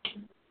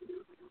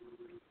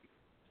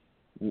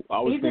 I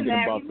was He's thinking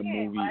about the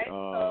movie. Right?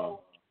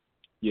 So,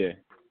 yeah.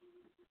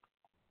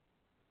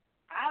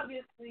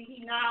 Obviously,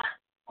 he's not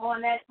on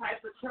that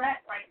type of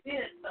track right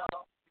there, so.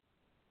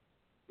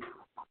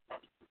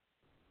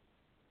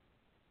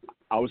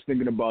 I was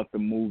thinking about the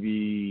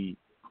movie,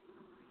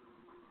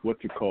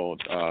 what's it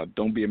called?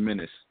 Don't Be a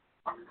Menace.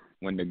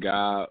 When the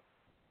guy,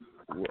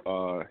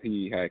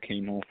 he had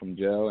came home from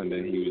jail, and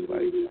then he was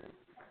like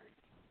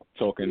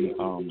talking,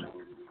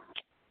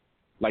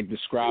 like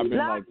describing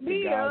like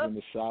the guys in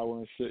the shower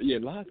and shit. Yeah,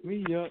 lock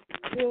me up.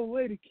 Throw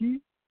away the key.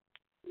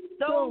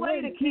 Throw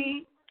away the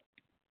key.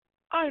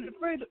 I ain't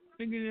afraid of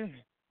nigga.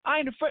 I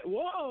ain't afraid.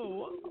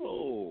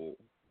 Whoa.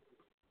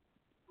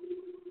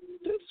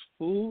 This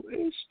fool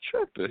is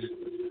tripping.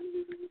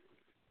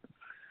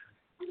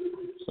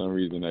 For some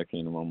reason that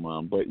came to my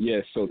mind. But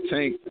yeah, so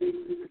Tank,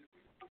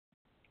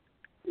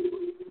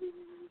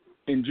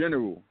 in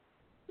general,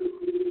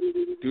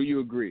 do you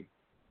agree?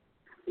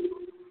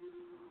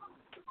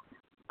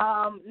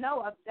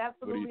 No,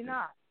 absolutely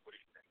not.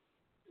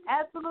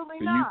 Absolutely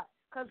not.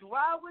 Because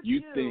why would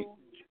you think?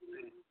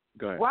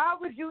 Go ahead. Why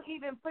would you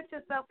even put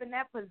yourself in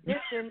that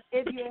position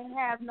if you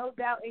have no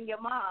doubt in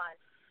your mind?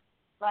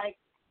 Like,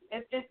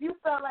 if you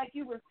felt like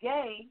you was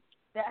gay,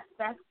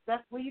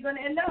 that's where you're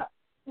gonna end up,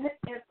 in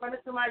front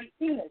of somebody's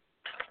penis.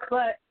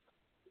 But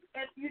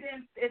if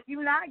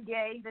you're not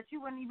gay, that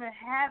you wouldn't even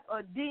have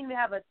or didn't even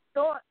have a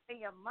thought in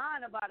your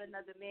mind about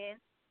another man,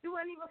 you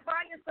wouldn't even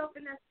find yourself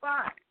in that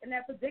spot, in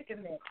that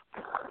predicament.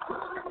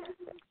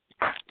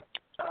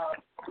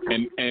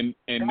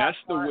 And that's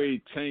the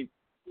way Tank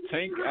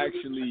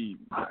actually,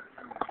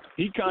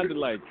 he kind of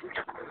like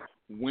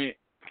went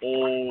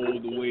all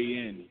the way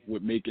in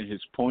with making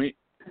his point,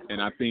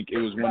 and I think it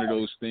was one of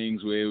those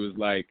things where it was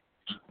like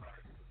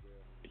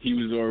he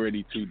was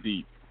already too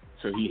deep,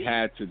 so he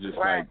had to just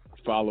like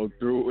follow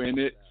through in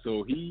it.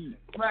 So he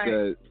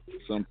said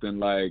something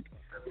like,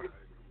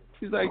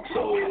 he's like,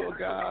 so a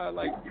guy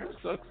like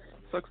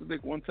sucks a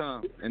dick one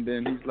time, and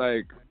then he's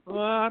like,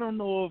 well, I don't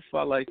know if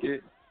I like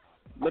it.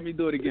 Let me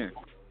do it again.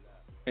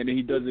 And then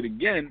he does it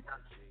again,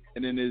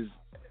 and then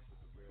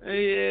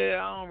yeah,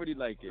 I don't really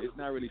like it. It's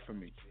not really for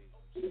me.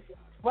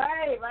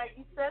 Right, like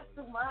you said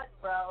too much,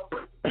 bro.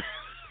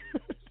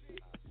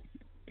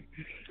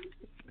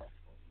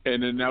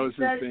 And then that was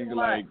his thing,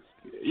 like,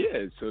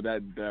 yeah, so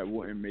that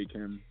wouldn't make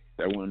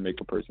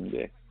a person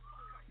gay.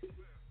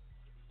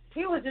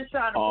 He was just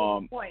trying to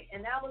prove a point,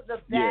 and that was a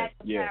bad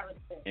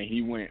comparison. Yeah. And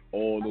he went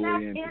all the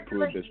way in to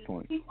prove this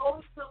point. He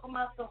always talking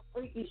about some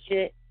freaky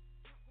shit.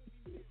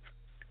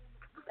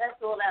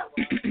 That's all that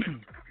was.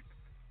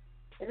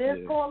 It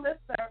is called lip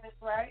service,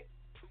 right?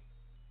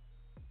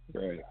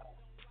 Right.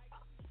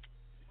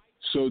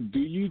 So do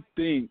you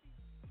think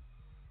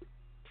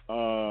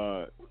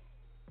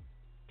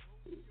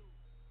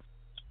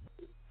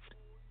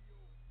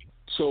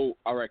so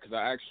all right, because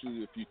I asked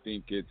you if you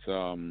think it's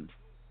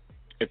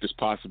if it's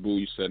possible,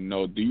 you said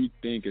no. Do you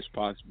think it's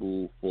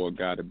possible for a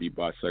guy to be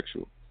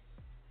bisexual?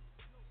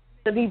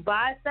 To be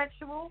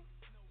bisexual?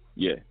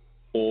 Yeah.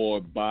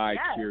 Or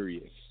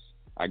bi-curious,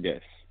 I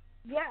guess.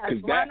 Yeah,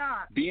 why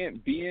not?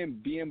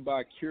 Being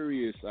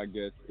bi-curious, I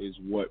guess, is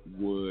what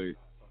would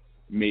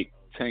make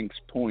Tank's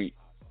point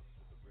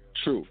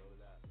true.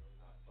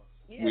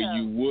 Yeah. Where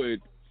you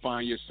would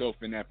find yourself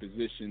in that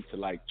position to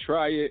like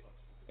try it,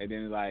 and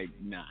then like,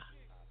 nah,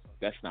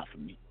 that's not for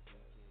me.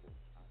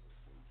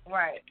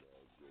 Right.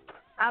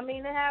 I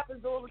mean, it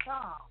happens all the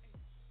time.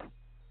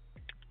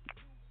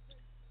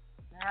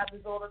 It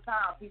happens all the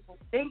time. People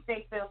think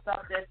they feel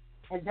something,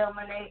 and then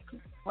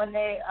when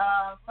they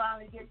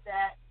finally get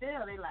that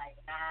feel, they like,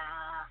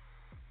 nah,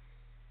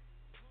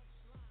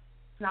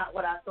 it's not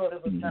what I thought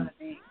it was gonna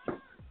be.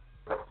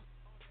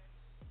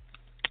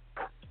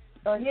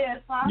 So yeah,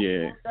 it's possible.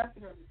 Yeah. It's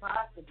definitely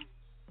possible.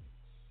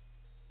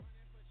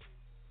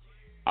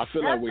 I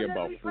feel that way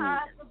about food.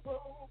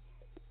 Possible.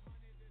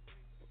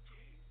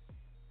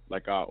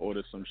 Like I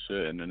order some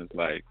shit and then it's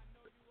like,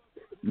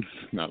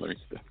 nah, let me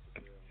stop.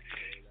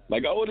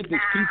 Like I ordered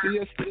this pizza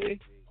yesterday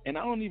and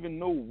I don't even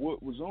know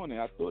what was on it.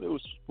 I thought it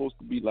was supposed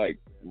to be like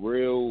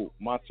real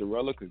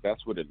mozzarella because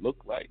that's what it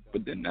looked like.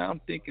 But then now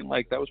I'm thinking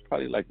like that was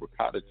probably like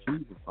ricotta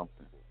cheese or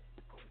something.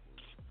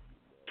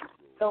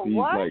 So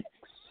what? Like,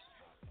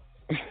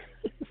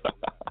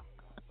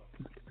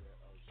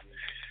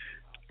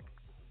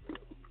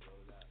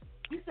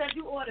 you said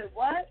you ordered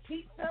what?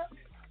 Pizza?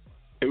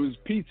 It was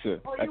pizza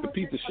at the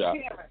pizza shop.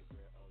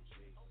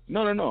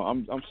 No.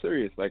 I'm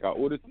serious. Like I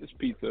ordered this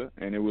pizza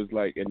and it was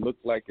like it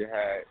looked like it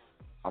had.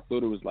 I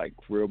thought it was like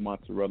real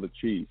mozzarella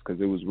cheese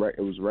because it was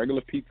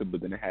regular pizza,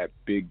 but then it had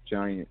big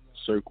giant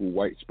circle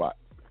white spots.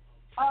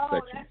 Oh,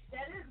 that is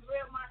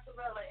real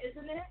mozzarella,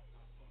 isn't it?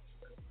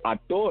 I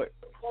thought,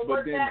 or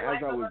but then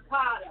like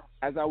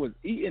as I was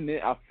eating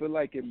it, I feel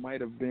like it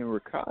might have been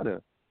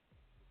ricotta,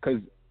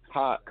 cause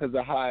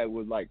of how it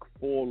would like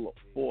fall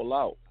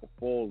out or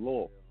fall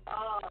off.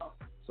 Oh.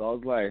 So I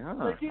was like,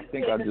 I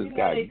think I just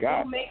got. They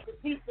do make the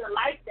pizza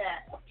like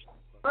that.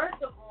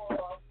 First of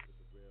all,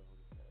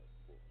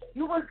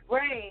 you was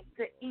brave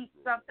to eat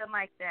something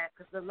like that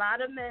because a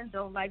lot of men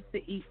don't like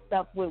to eat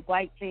stuff with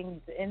white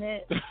things in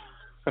it.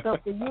 So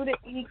for you to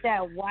eat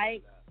that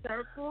white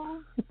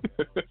circle,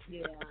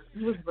 yeah,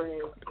 you was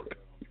brave.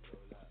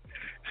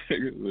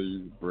 You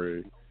was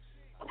brave.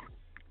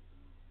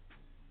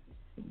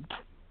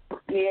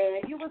 Yeah,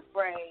 you was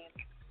brave.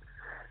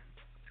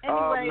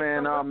 Anyway,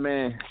 oh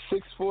man.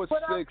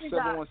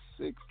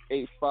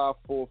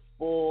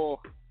 646-716-8544.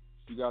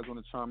 If you guys want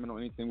to chime in on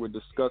anything we're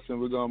discussing,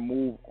 we're gonna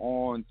move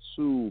on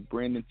to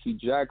Brandon T.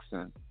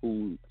 Jackson,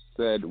 who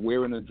said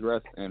wearing a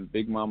dress in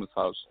Big Mama's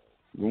house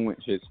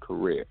ruined his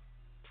career.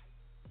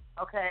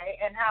 Okay,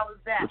 and how was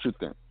that? What you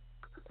think?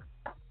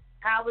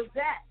 How was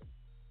that?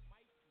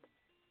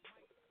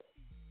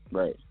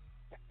 Right.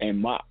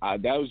 And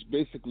that was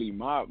basically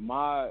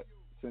my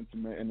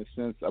sentiment in the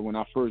sense that when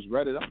I first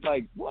read it, I'm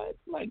like, what?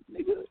 Like,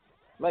 nigga,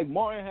 like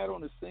Martin had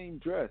on the same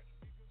dress.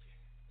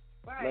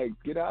 Right. Like,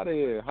 get out of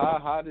here.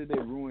 How did they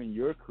ruin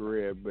your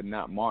career but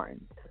not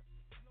Martin?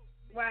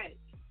 Right.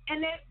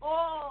 And they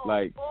all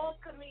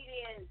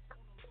comedians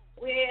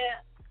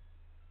wear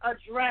a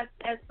dress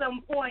at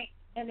some point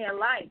in their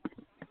life.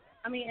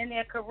 I mean, in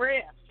their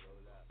career.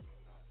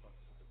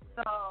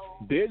 So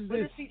there's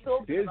this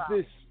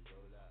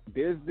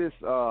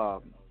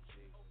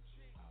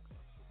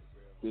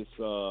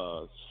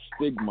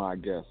stigma, I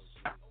guess,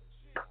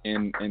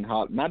 in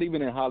not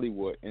even in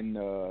Hollywood, in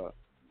the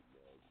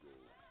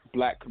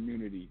black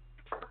community,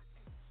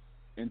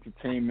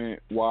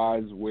 entertainment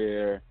wise,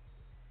 where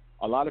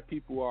a lot of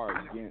people are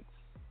against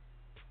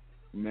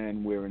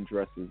men wearing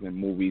dresses in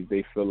movies.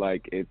 They feel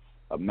like it's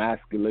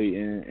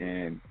emasculating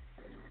and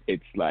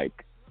it's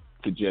like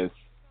to just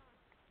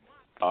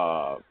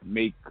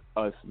make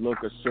us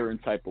look a certain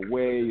type of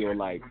way or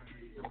like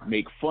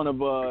make fun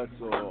of us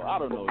or I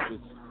don't know,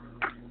 just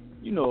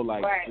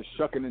like just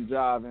shucking and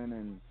jiving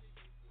and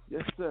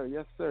yes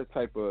sir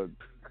type of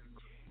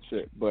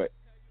shit. But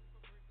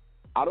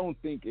I don't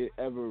think it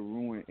ever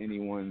ruined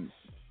anyone's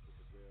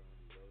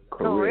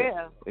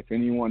career. If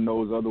anyone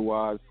knows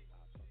otherwise,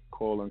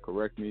 call and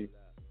correct me.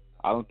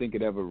 I don't think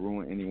it ever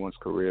ruined anyone's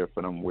career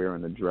for them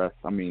wearing a dress.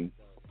 I mean,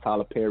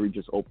 Tyler Perry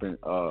just opened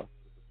a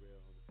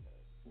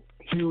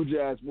huge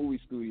ass movie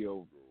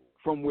studio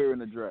from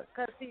wearing a dress.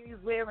 Because he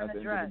was wearing a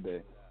dress. End of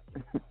the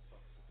day.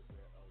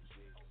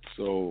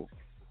 So,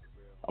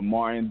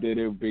 Martin did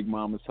it, Big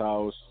Mama's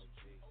house.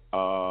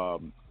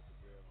 Trying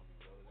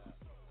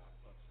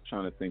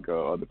to think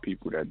of other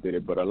people that did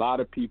it, but a lot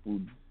of people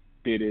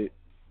do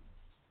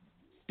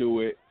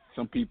it.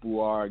 Some people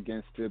are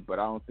against it, but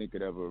I don't think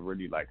it ever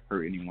really like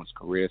hurt anyone's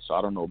career. So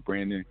I don't know,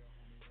 Brandon.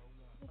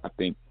 I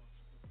think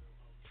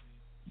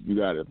you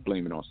got to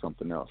blame it on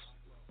something else.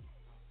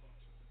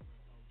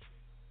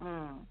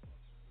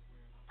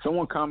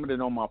 Someone commented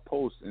on my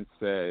post and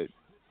said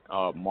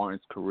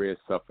Martin's career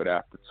suffered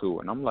after too,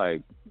 and I'm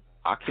like,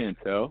 I can't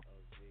tell.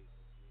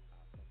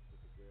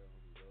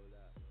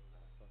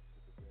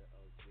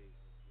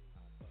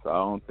 So I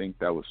don't think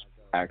that was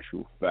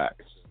actual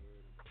facts.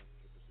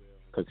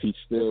 Because he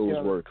still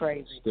was working.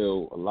 Crazy.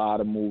 Still a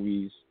lot of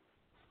movies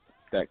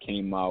that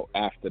came out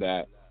after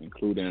that,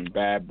 including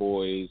Bad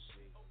Boys.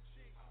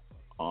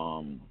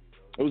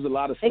 It was a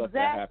lot of stuff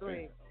that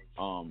happened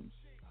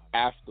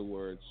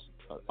afterwards,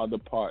 other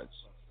parts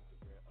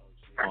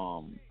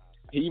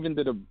He even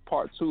did a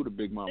part 2 to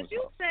Big Mama's If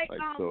you House. say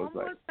So one it's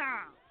more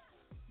time.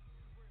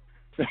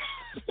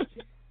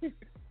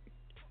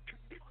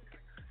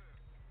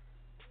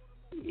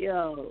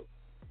 Yo,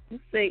 you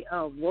say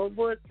one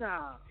more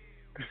time.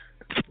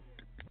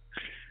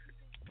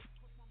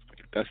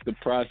 That's the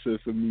process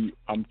of me.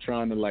 I'm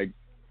trying to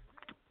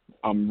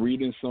I'm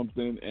reading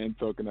something and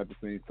talking at the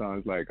same time.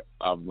 It's like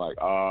I'm like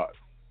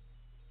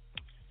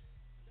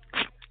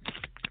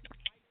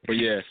But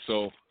yeah,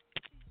 so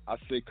I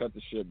say cut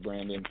the shit,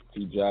 Brandon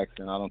T.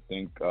 Jackson. I don't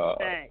think that's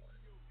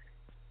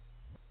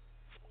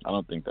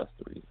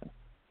the reason.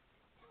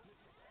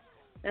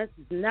 That's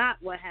not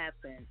what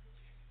happened.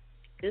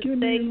 This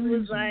thing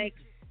was like,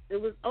 it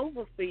was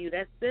over for you.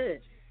 That's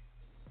it.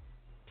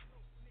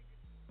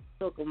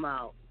 Took him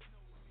out.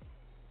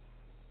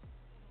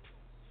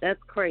 That's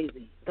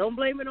crazy. Don't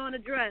blame it on the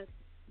dress.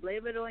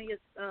 Blame it on your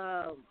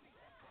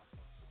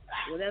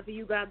whatever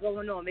you got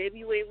going on. Maybe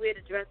you ain't wear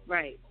the dress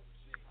right.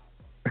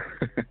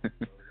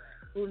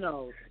 Who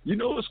knows? You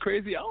know what's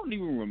crazy? I don't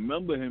even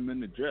remember him in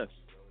the dress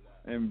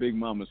in Big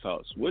Mama's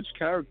House. Which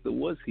character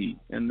was he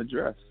in the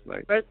dress?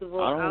 Like, first of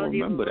all, I don't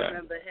remember even that.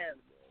 remember him.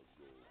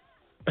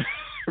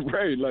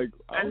 Right, like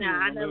I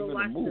never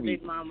watched the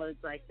Big Mamas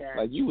like that.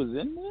 Like you was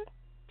in there?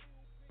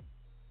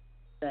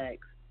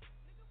 Thanks.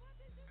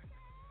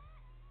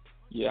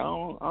 Yeah, I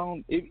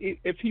don't.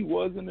 If he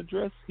was in the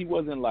dress, he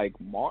wasn't like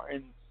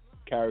Martin's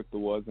character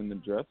was in the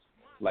dress,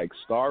 like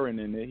starring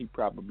in it. He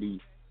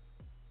probably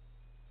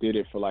did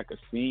it for like a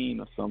scene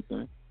or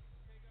something.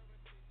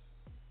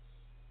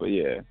 But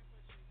yeah,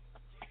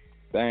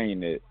 that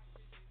ain't it.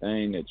 That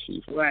ain't it,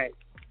 Chief. Right.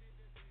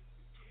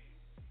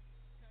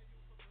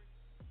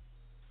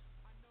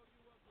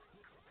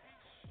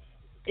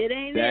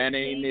 That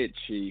ain't it,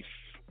 Chief.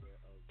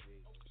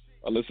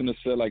 A listener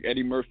said, like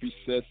Eddie Murphy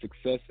said,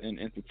 success in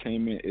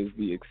entertainment is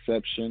the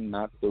exception,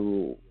 not the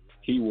rule.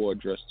 He wore a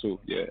dress too.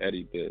 Yeah,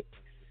 Eddie did.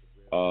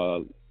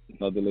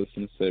 Another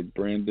listener said,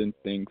 Brandon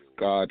thinks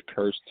God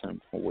cursed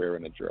him for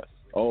wearing a dress.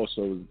 Oh,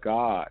 so it was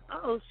God.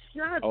 Oh,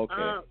 shut up.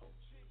 Oh,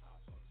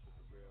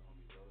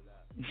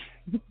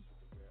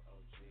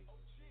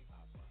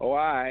 all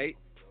right.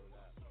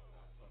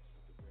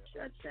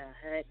 Shut the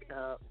heck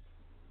up.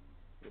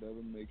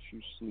 Whatever makes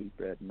you sleep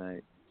at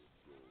night.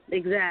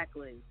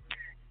 Exactly.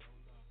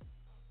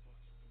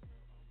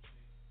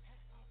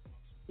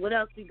 What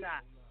else we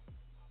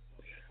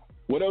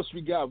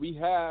got? We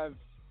have...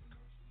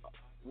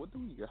 What do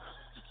we got?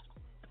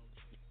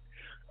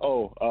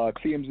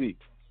 TMZ.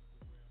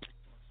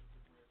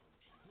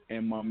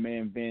 And my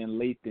man Van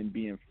Lathan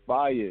being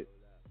fired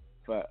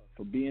for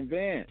being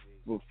Van.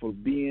 For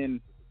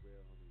getting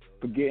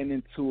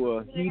into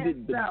a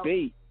heated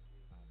debate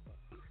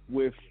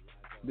with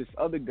this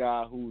other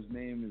guy whose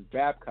name is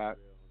Babcock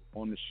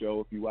on the show.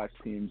 If you watch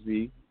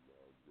TMZ,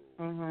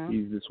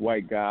 he's this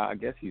white guy. I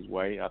guess he's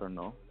white. I don't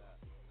know.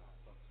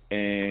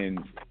 And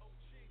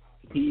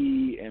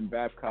he and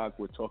Babcock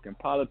were talking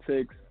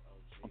politics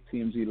on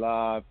TMZ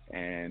Live,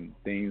 and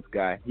things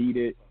got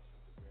heated.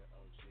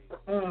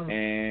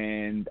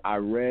 And I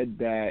read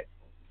that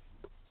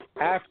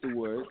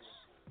afterwards,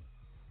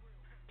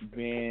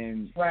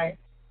 Van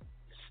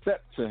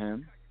stepped to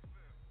him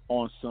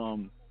on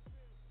some,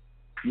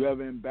 you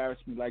ever embarrass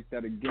me like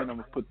that again, I'm going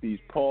to put these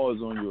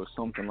paws on you or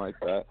something like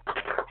that.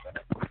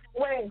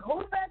 Wait, who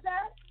said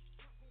that?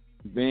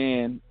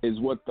 Van is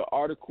what the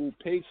article,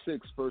 Page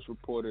 6 first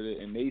reported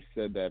it, and they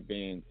said that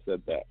Van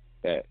said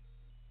that,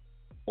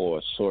 or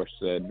a source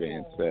said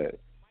Van said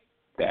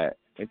that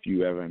if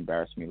you ever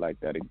embarrass me like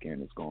that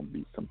again, it's going to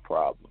be some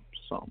problems,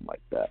 something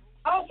like that.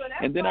 Oh, but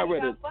that's and then I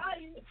read it.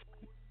 Fired.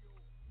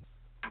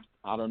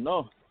 I don't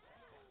know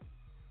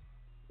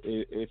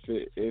if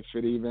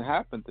it even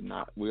happened or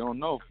not. We don't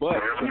know. But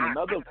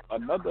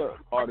another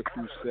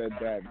article said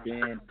that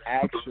Van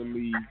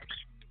actually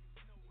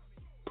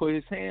put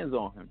his hands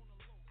on him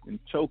and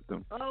choked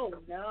him. Oh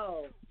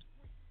no!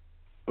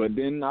 But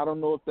then I don't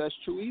know if that's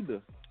true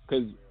either,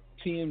 because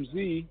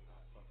TMZ,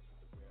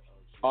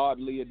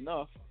 oddly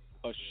enough,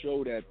 a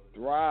show that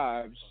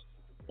thrives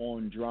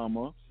on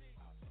drama,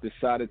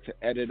 decided to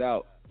edit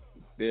out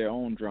their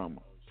own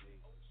drama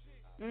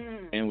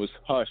and was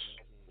hush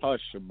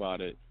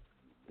about it.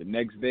 The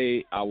next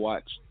day I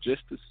watched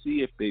just to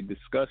see if they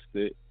discussed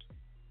it.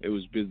 It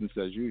was business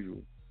as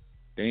usual.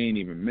 They ain't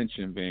even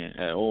mentioned Van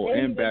at all.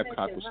 And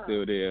Babcock was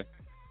still there.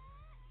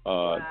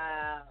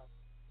 Wow.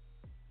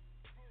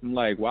 I'm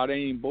like, why they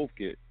ain't both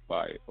get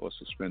fired or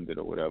suspended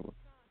or whatever?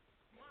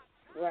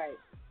 Right.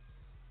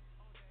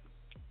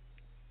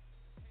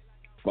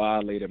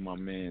 Violated my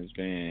man's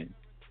Van.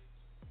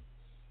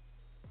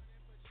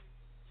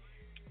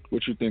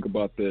 What you think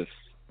about this?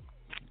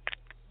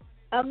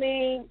 I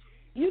mean,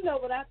 you know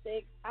what I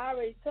think. I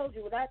already told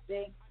you what I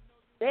think.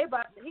 He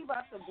about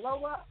to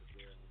blow up.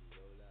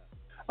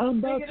 I'm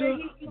about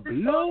to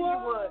blow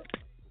up.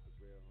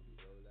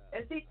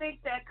 If he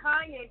thinks that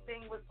Kanye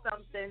thing was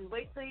something,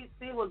 wait till you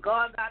see what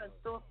God got in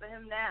store for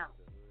him now.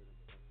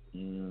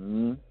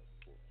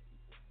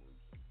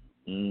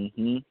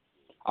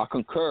 I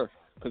concur.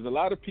 Because a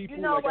lot of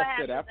people, like I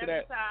said, after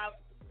that.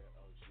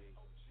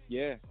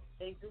 Yeah.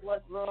 They do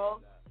what's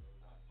wrong.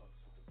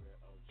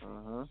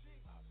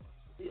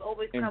 We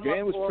always and come Van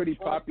up was for pretty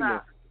popular.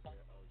 top.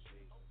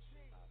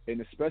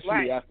 And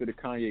especially after the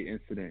Kanye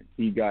incident,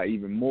 he got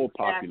even more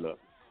popular.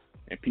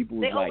 And people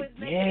was like,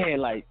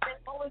 they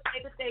always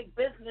make it their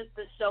business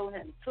to show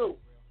him too.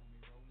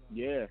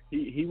 Yeah,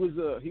 he was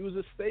a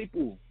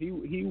staple. He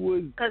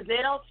was, because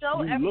they don't show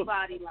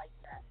everybody like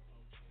that.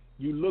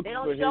 You look they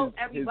don't for show his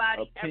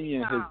everybody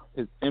opinion, every time.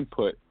 his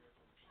input.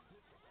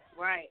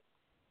 Right.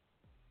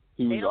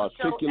 He was they don't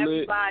articulate. Show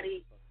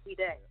everybody every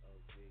day.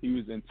 He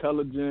was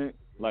intelligent,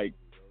 and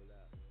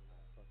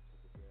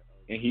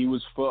he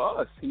was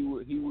for us. He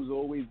was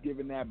always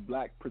giving that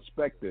black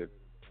perspective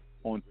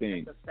on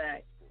things. That's a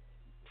fact.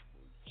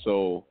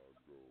 So,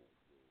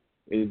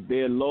 is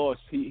there loss?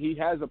 He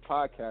has a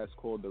podcast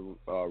called the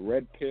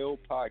Red Pill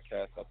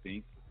Podcast, I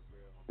think.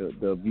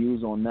 The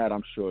views on that,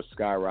 I'm sure,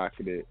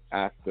 skyrocketed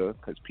after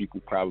because people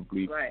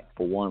probably,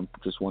 for one,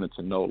 just wanted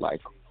to know,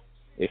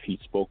 if he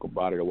spoke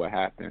about it or what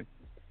happened.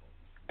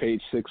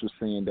 Page 6 was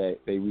saying that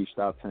they reached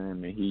out to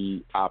him and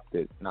he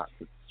opted not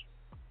to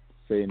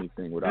say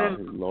anything without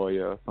his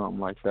lawyer or something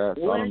like that.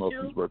 So I don't know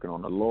if he's working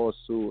on a lawsuit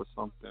or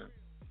something.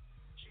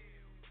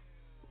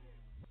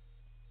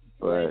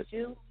 But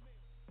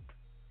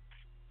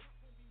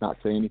not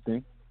say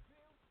anything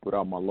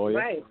without my lawyer.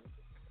 Right.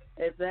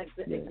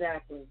 Exactly. Yeah.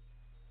 Exactly.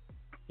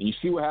 And you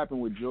see what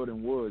happened with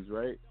Jordan Woods,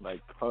 right?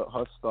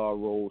 Her star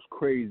rose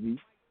crazy.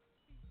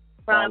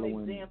 Prime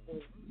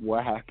example.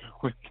 What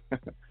happened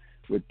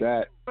with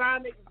that?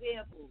 Prime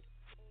example.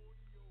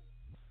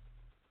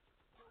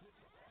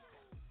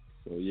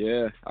 So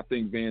yeah, I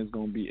think Van's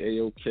gonna be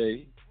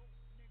A-OK.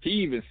 He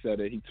even said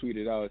it. He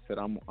tweeted out and said,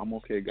 "I'm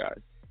okay, guys.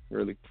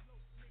 Really,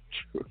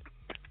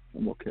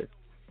 I'm okay."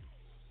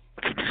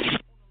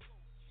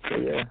 So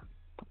yeah,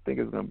 I think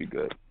it's gonna be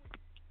good.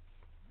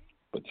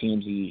 But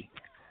TMZ,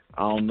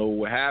 I don't know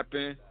what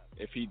happened.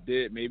 If he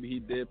did, maybe he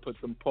did put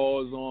some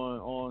pause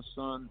on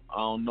Son. I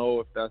don't know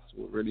if that's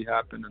what really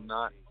happened or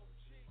not.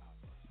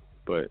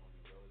 But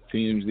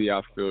TMZ,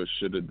 I feel,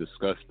 should have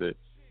discussed it.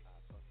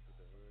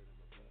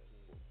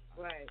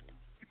 Right.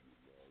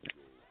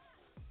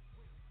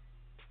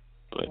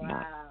 But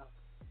wow.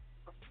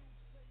 No.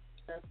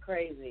 That's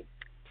crazy.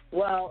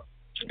 Well,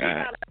 he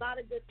got a lot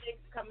of good things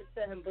coming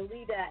to him.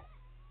 Believe that.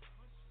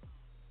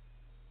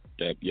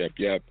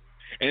 Yep.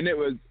 And it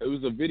was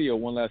a video,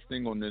 one last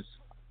thing on this,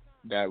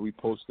 that we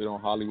posted on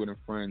Hollywood and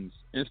Friends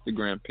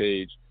Instagram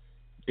page.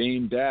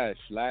 Dame Dash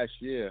last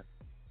year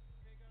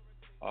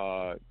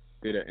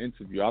did an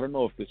interview. I don't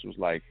know if this was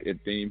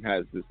if Dame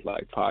has this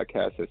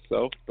podcast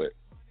itself, but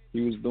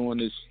he was doing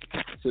this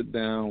sit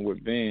down with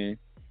Van,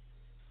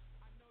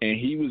 and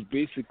he was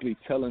basically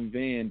telling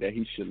Van that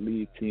he should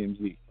leave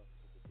TMZ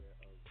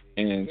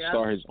and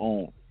start his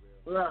own.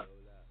 Look.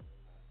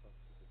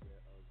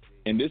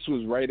 And this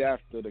was right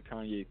after the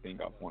Kanye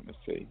thing, I want to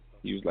say.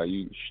 He was like,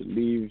 you should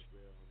leave,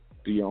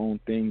 do your own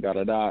thing,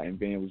 da-da-da. And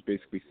Van was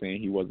basically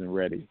saying he wasn't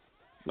ready.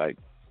 That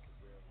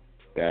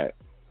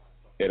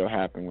it'll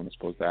happen when it's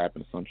supposed to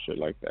happen or some shit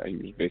like that. He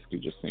was basically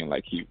just saying,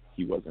 he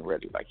wasn't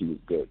ready. He was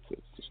good to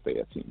stay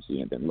at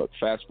TMZ. And then, look,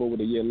 fast forward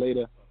a year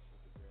later,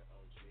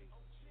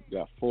 you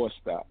got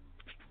forced out.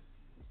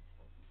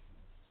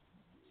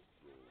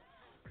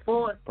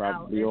 Forced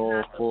Probably out.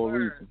 all for a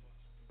reason.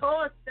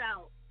 Forced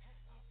out.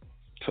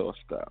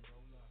 Tossed out.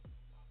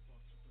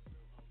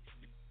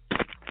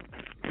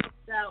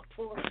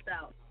 Forced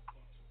out.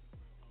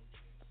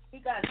 He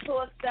got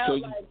tossed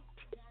out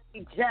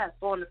Jeff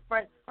on the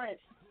Fresh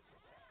Prince.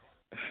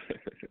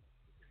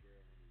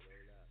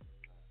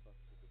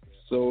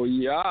 So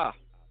yeah,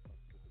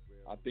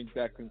 I think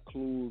that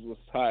concludes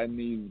what's hot in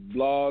these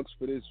blogs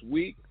for this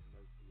week.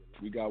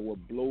 We got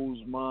what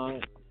blows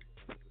mine,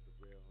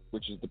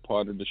 which is the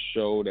part of the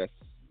show that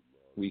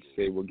we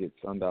say what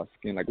gets under our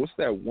skin. What's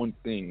that one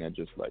thing that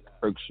just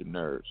irks your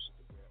nerves?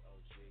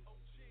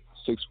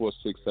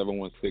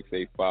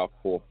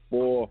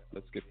 646-716-8544.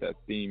 Let's get that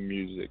theme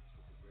music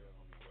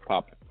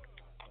popping.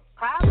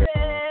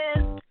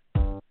 Poppin'.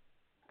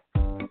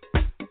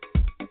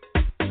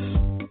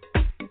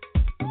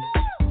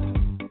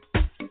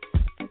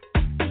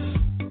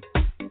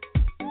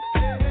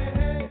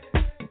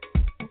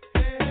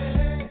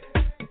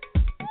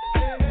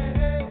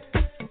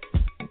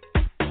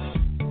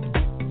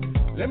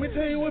 Let me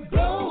tell you what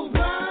blows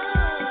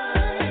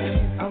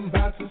mine. I'm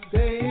about to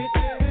say it.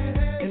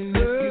 And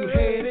if you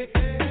hate it,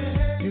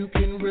 you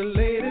can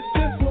relate it.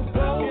 Just what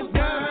blows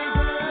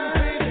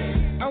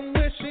mine. I'm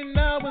wishing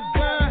I was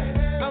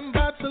blind. I'm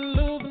about to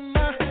lose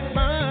my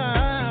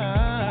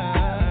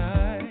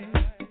mind.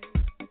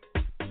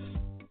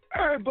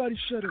 Everybody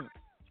shut up.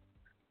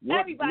 What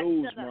Everybody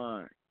blows shut up.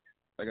 mine?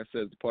 Like I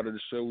said, it's part of the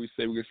show. We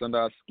say we get under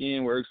our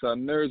skin, what irks our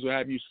nerves. What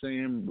have you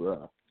saying,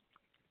 bruh?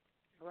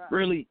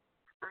 Really?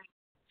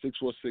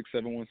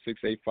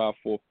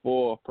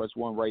 646-716-8544. Press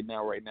 1 right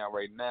now.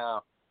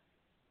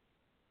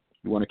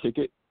 You want to kick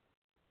it?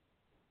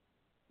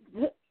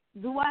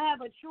 Do I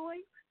have a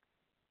choice?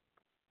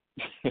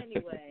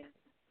 Anyway.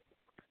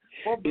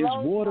 Is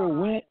water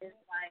wet?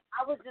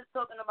 I was just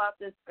talking about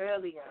this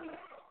earlier.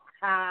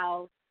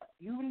 How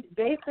you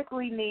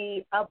basically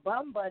need a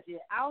bum budget.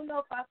 I don't know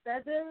if I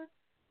said this.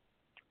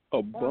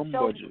 A bum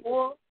budget.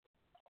 Before.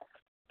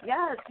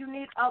 Yes, you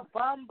need a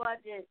bum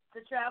budget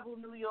to travel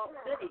New York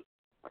City.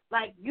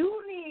 Like,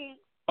 you need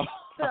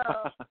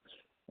to.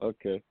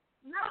 Okay.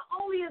 Not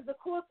only is the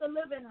cost of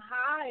living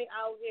high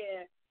out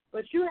here,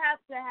 but you have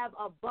to have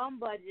a bum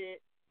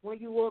budget when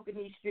you walk in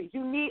these streets.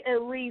 You need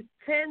at least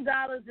 $10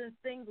 in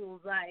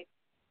singles. Like,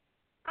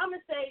 I'm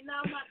going to say, no,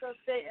 I'm not going to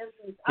say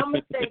at least. I'm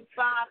going to say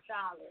 $5.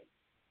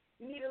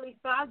 You need at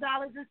least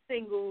 $5 in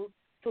singles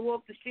to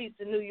walk the streets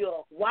of New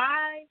York.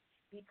 Why?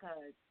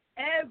 Because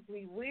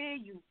everywhere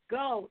you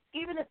go,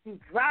 even if you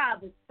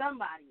drive with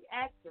somebody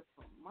asking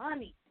for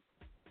money,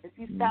 if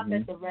you stop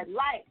at the red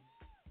light,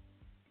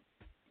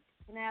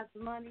 can I have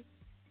some money?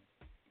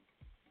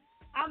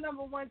 I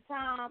remember one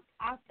time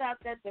I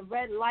stopped at the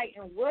red light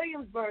in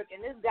Williamsburg,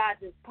 and this guy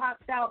just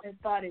popped out and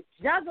started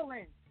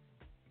juggling.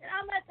 And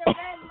I'm at the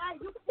red light.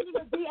 You can't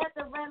even be at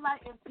the red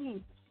light in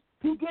peace.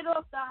 You get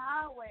off the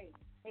highway,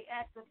 they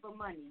asking for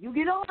money. You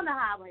get on the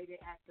highway, they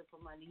asking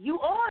for money. You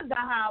on the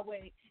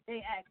highway,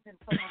 they asking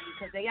for money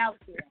because they out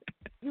there.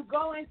 You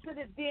go into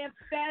the damn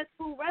fast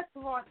food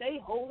restaurant,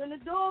 they holding the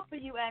door for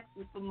you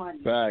asking for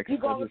money. Facts. You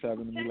go that just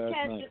happened to me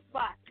last night.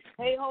 Spot,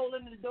 they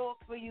holding the door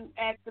for you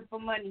asking for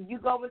money. You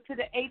go into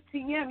the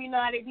ATM, you know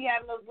how they be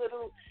having those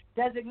little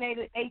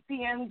designated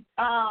ATM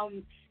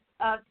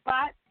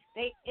spots?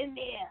 They in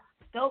there,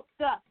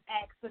 doped up,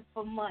 asking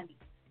for money.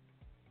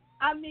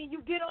 I mean,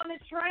 you get on the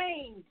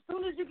train. As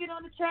soon as you get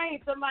on the train,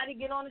 somebody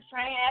get on the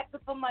train asking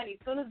for money.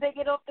 As soon as they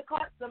get off the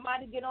cart,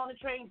 somebody get on the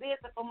train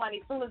asking for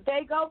money. As soon as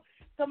they go,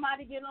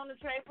 somebody get on the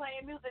train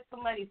playing music for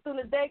money. As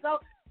soon as they go,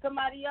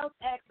 somebody else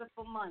asking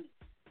for money.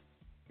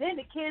 Then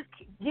the kids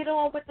get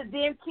on with the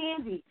damn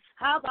candy.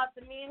 How about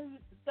the man who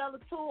used to sell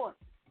the toys?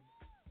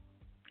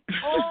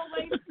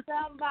 Always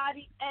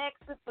somebody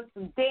asking for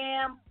some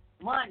damn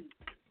money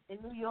in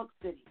New York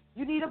City.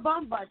 You need a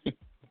bum budget.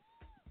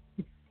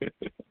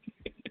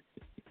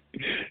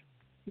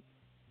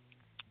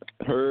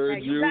 Heard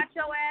now, you got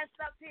your ass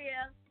up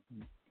here,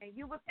 and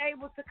you was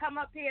able to come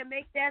up here and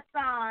make that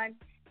sign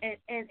and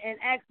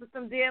ask for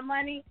some damn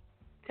money.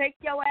 Take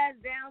your ass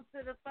down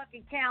to the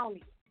fucking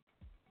county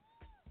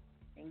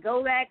and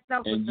go ask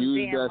them for some damn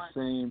money. And use that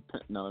same.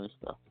 No, let me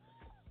stop.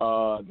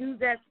 Use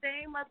that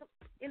same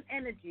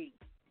energy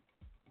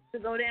to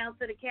go down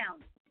to the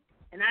county.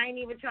 And I ain't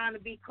even trying to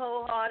be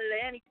cold-hearted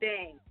or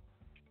anything,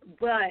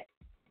 but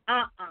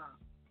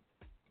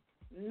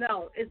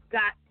no, it's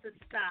got to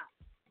stop.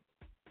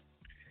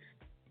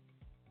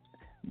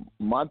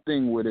 My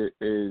thing with it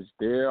is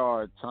there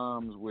are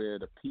times where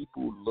the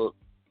people look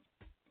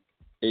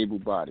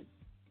able-bodied.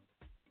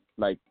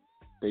 Like,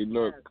 they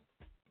look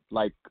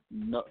like,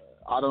 no,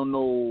 I don't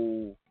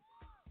know.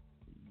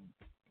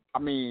 I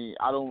mean,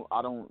 I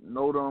don't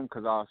know them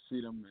because I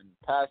see them in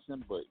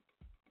passing, but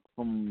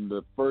from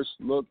the first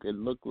look, it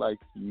looked like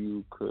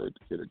you could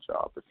get a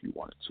job if you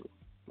wanted to.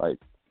 Like,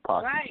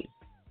 possibly. Right.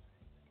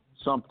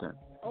 Something.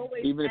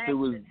 Always even if it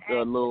was a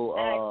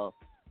little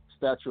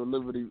Statue of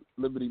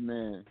Liberty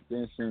man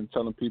dancing,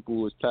 telling people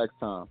it was tax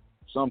time.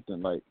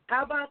 Something like.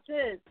 How about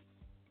this?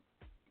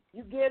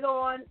 You get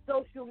on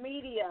social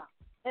media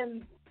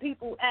and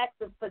people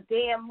asking for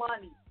damn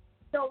money,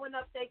 throwing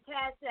up their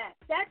cash app.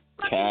 That's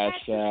fucking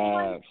asking for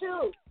money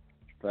too.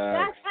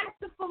 That's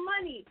asking for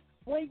money.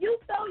 When you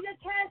throw your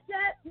cash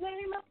app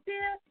name up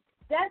there,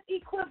 that's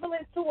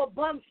equivalent to a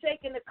bum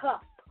shaking a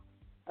cup.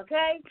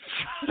 Okay?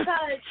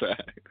 Because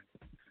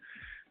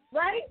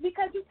right?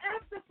 Because you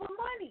asking for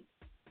money.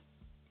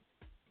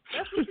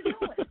 That's what you're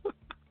doing.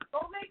 Go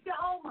make your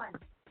own money.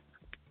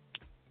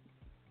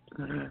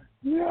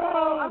 Yeah.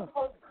 So I'm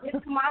supposed to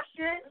get to my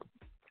shit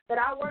that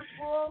I work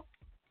for,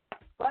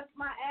 bust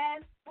my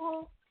ass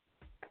for.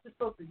 I'm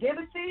supposed to give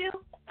it to you.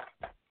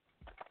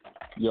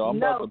 Yo, I'm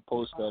about to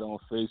post that on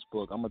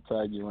Facebook. I'm gonna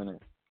tag you in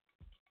it.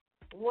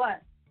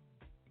 What?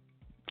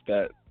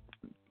 That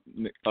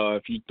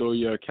if you throw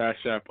your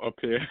cash app up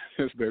here,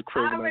 it's the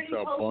equivalent to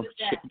a bump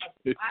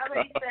shit. I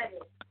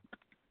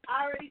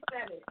already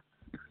said it.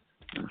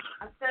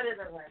 I said it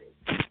already.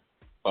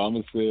 I'm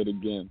gonna say it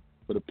again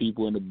for the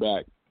people in the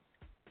back.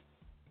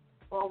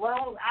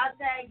 Well, I'll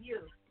tag you.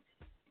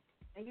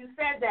 And you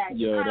said that.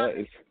 Yo, that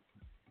is.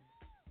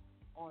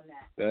 On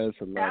that. That's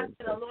hilarious.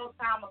 That's a long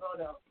time ago,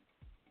 though.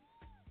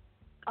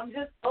 I'm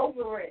just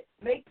over it.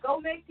 Go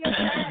make your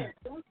plans.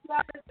 Do what you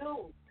gotta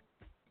do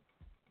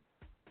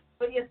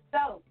for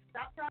yourself.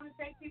 Stop trying to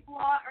take people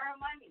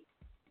hard-earned money.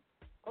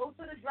 Go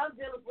to the drug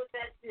dealers with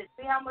that shit.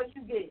 See how much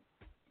you get.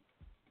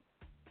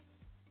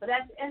 But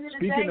at the end of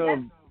the day,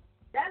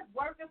 that's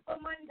working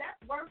for money. That's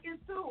working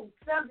too.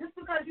 So just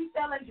because you're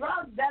selling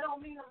drugs, that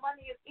don't mean the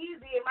money is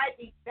easy. It might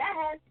be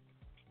fast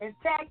and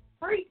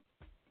tax-free,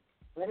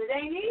 but it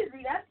ain't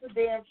easy. That's for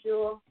damn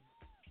sure.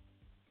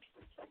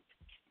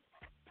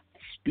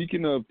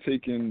 Speaking of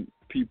taking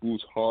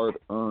people's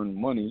hard-earned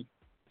money,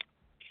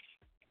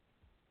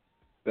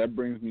 that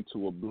brings me to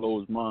what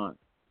blows mine.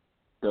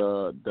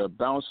 The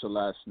bouncer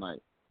last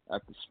night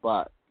at the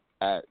spot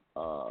at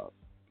the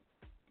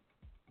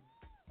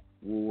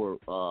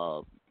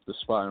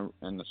spot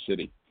in the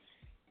city.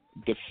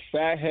 This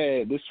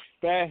fathead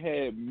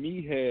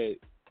meathead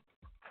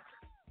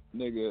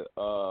nigga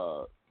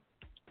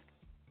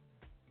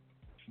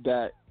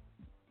that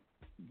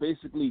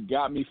basically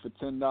got me for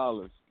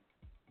 $10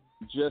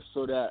 just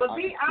so that but I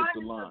be could skip the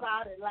honest line.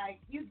 about it. Like,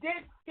 you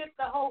did skip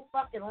the whole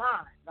fucking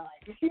line.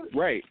 Like,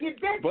 Right. You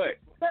did. But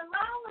the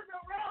line was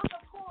around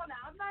the corner.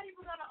 I'm not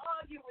even gonna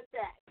argue with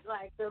that.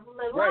 Like, the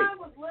right. line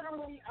was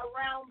literally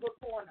around the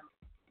corner.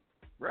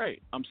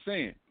 Right. I'm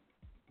saying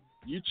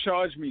you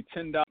charged me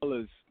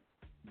 $10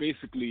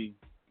 basically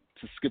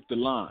to skip the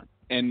line,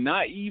 and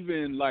not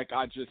even like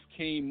I just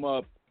came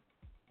up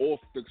off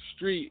the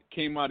street,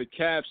 came out of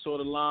cab, saw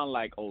the line,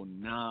 like, oh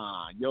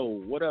nah, yo,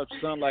 what up,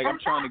 son? Like, I'm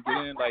trying to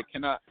get in. Like,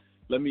 can I?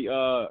 Let me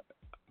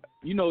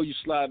you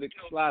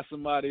slide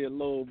somebody a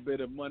little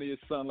bit of money or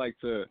something, like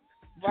to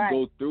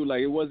go through.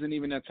 Like, it wasn't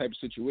even that type of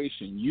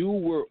situation. You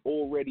were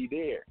already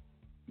there.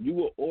 You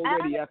were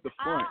already at the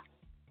front.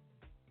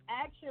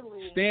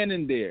 Actually,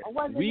 standing there.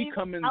 We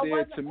coming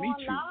there to meet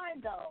you.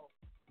 Though.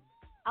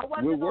 I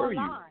wasn't Where were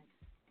online.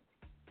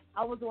 you?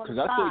 I was on the side.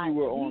 Because I thought you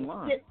were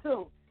online.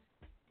 Too.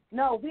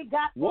 No, we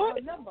got. What?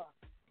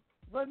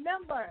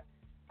 Remember.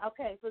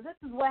 Okay, so this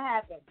is what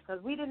happened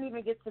because we didn't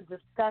even get to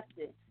discuss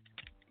it.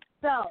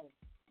 So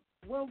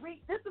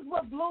this is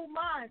what blew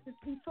mine since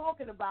we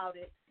talking about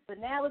it. But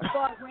now it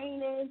starts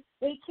raining.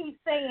 They keep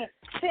saying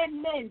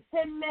 10 men,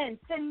 10 men,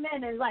 10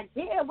 men, and like,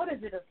 yeah, what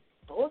is it? A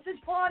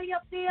sausage party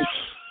up there?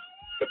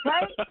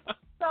 Right?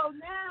 So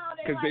now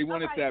because they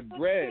wanted that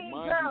bread,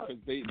 mind you,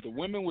 because the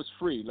women was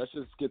free. Let's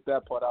just get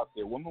that part out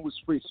there. Women was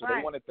free, so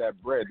they wanted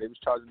that bread. They was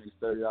charging me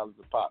 $30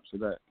 a pop, so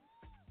that.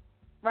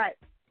 Right.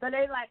 So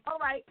they like, all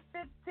right,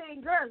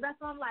 15 girls. That's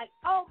when I'm like,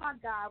 oh my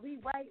God, we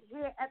right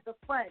here at the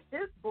front.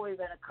 This boy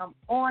better come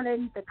on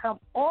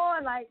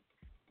like,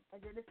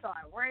 and then it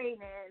started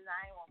raining. And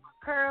I ain't want my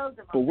curls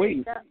and my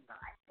makeup.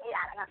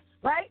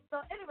 Right.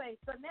 So anyway,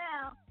 so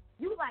now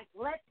you like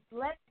let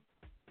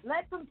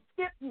them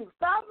skip you.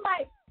 So I'm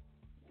like,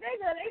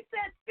 nigga, they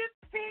said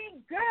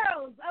 15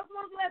 girls. I'm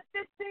supposed to let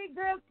 15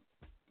 girls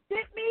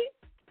skip me?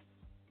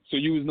 So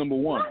you was number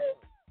one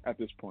at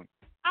this point.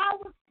 I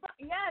was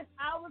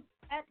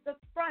at the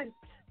front,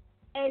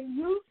 and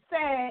you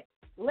said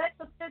let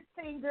the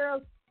 15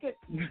 girls skip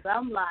you. So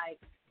I'm like,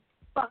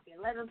 fuck it,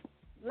 let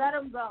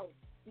them go.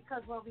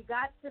 Because when we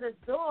got to the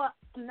door,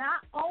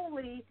 not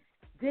only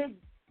did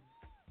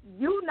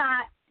you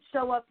not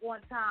show up on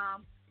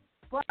time,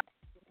 but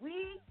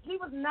he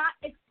was not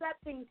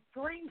accepting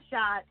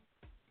screenshots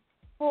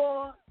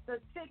for the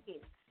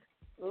tickets.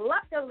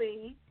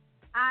 Luckily,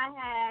 I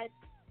had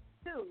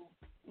 2.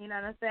 You know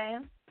what I'm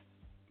saying?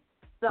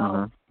 So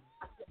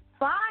I could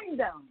find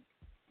them.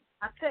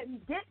 I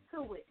couldn't get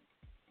to it.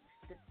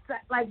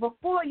 Like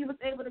before, you was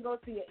able to go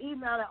to your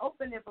email and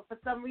open it, but for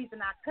some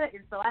reason I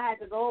couldn't. So I had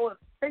to go and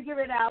figure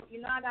it out.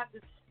 You know, I got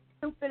this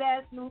stupid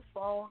ass new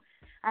phone.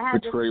 I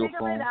had to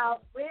figure it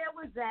out where it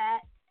was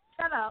at.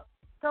 Shut up.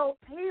 So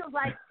he was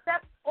like,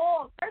 step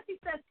off. First he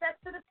said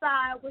step to the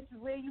side, which is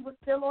where you were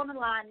still on the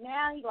line.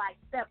 Now he like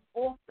step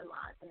off the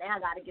line. So now I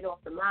got to get off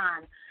the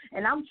line.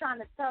 And I'm trying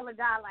to tell the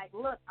guy, like,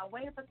 look, I'm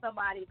waiting for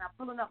somebody, and I'm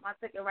pulling up my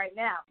ticket right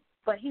now.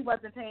 But he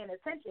wasn't paying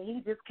attention.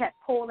 He just kept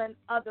pulling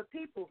other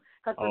people.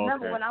 Because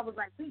remember when I was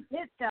like, we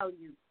did tell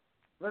you.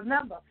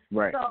 Remember?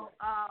 Right. So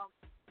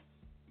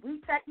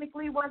we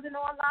technically wasn't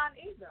online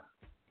either.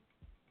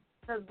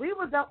 Because we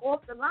was up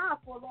off the line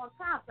for a long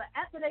time. So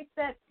after they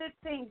said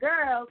 15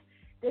 girls,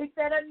 they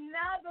said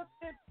another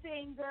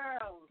 15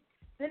 girls.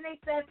 Then they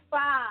said 5.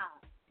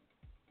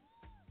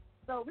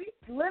 So we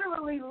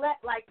literally let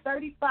like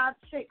 35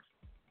 chicks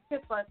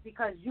tip us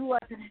because you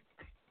wasn't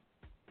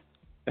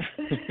there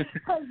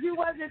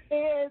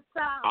in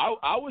time.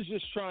 I was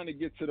just trying to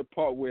get to the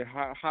part where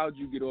how'd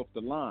you get off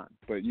the line?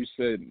 But you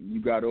said you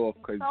got off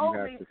because you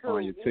had to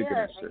find your ticket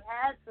and shit.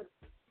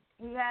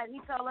 He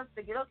told us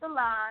to get off the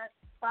line,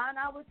 find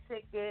our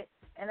ticket.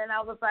 And then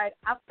I was like,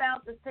 I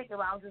found the ticket.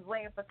 I was just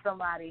waiting for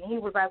somebody. And he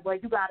was like, well,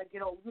 you got to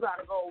go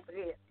over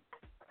there.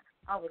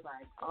 I was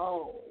like,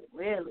 oh,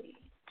 really?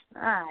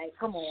 All right,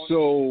 come on.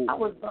 So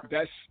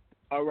that's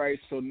all right.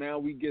 So now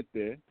we get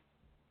there,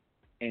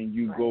 and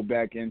you go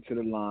back into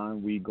the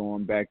line. We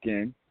going back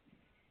in,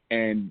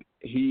 and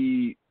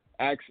he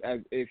acts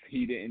as if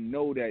he didn't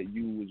know that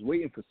you was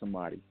waiting for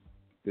somebody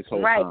this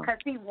whole time. Right, because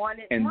he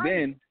wanted and money.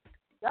 Then,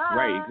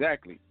 right,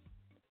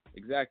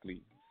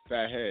 exactly,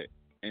 fathead.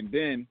 And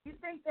then you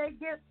think they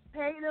get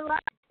paid a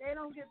lot? They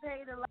don't get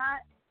paid a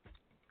lot.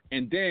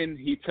 And then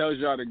he tells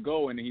y'all to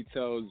go, and he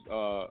tells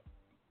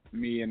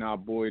me and our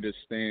boy to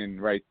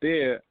stand right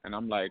there, and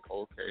I'm like,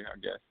 okay, I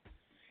guess.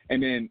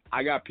 And then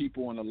I got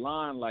people on the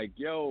line like,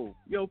 yo,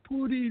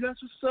 Pootie, that's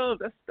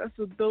what's up. That's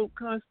a dope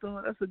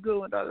custom. That's a good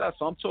one.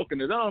 So I'm talking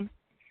to them.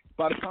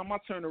 By the time I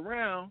turn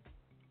around,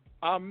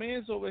 our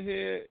man's over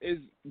here is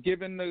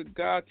giving the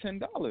guy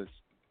 $10,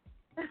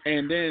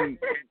 and then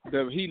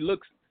he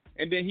looks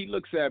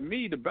at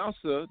me, the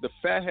bouncer, the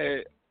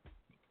fathead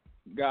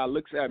guy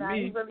looks at Nah,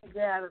 me he really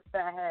did have a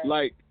fat head.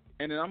 like,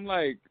 and then I'm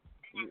like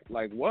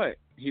what?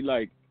 He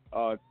like,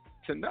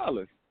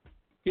 $10.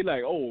 He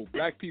like, oh,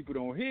 black people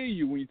don't hear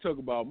you when you talk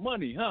about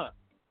money, huh?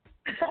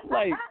 I'm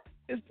like,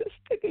 is this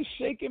nigga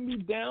shaking me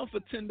down for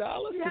 $10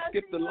 to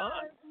skip the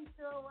line? He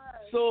sure was.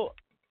 So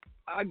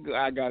I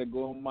gotta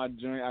go on my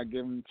joint. I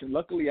give him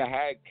luckily I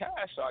had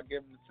cash, so I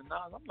give him the $10.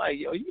 I'm like,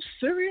 yo, you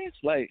serious?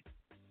 Like,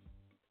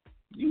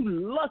 you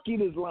lucky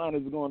this line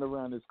is going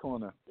around this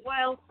corner.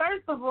 Well,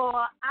 first of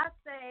all, I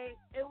say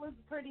it was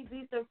a pretty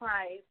decent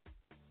price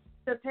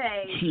to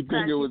pay. You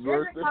think it was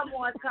worth it? Come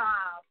on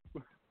time.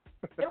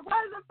 It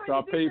was a pretty So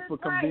I paid decent for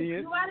price.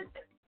 convenience?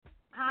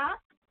 Huh?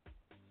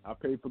 I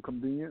paid for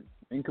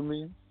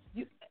inconvenience.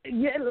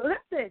 Yeah,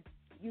 listen,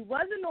 you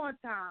wasn't on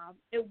time.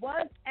 It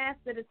was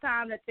after the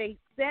time that they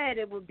said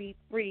it would be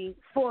free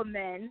for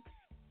men.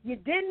 You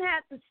didn't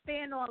have to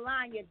stand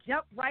online. You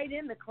jumped right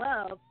in the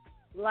club.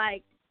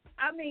 Like,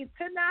 I mean,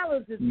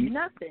 $10 is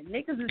nothing.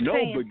 Niggas is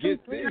paying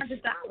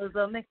 $200-$300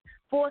 on me.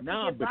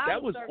 Nah, but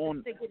that was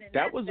on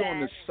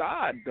the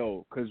side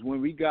though, because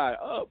when we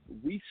got up,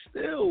 we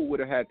still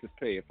would have had to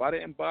pay. If I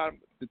didn't buy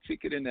the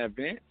ticket in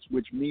advance,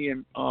 which me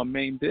and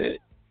Maine did,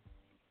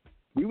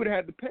 we would have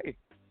had to pay.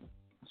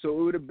 So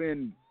it would have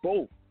been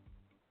both.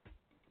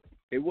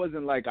 It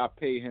wasn't like I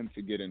paid him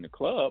to get in the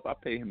club. I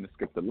paid him to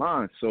skip the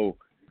line. So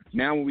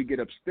now when we get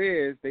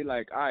upstairs, they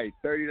like, all right,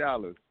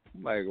 $30.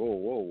 I'm like,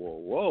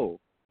 whoa.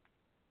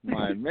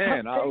 My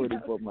man, I already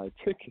bought my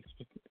ticket.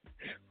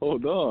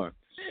 Hold on.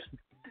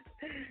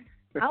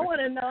 I want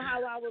to know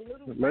how our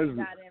little friend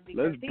got in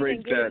because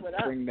bring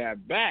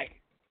that back.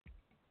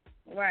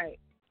 Right.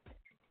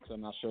 So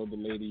then I showed the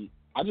lady.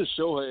 I just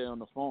showed her on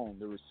the phone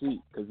the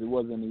receipt because it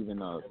wasn't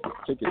even a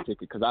ticket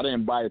because I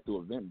didn't buy it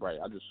through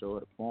Eventbrite. I just showed her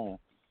the phone,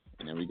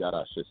 and then we got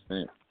our shit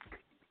stamped.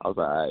 I was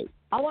like, all right.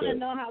 I want to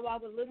know how our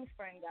little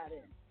friend got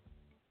in.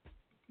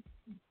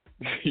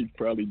 He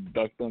probably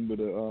ducked under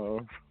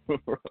the.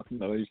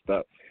 No, he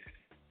stopped.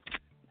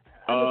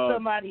 Under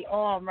somebody's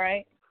arm,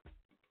 right?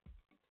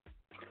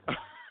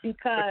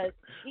 Because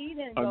he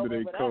didn't go under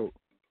in their with coat. us.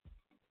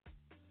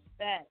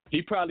 That.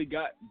 He probably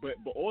got, but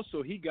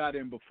also he got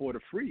in before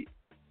the free.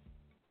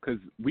 Because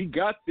we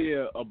got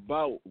there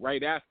about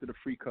right after the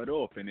free cut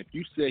off. And if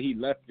you say he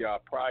left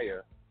y'all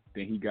prior,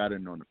 then he got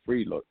in on the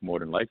free, look, more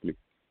than likely.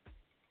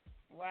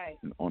 Right.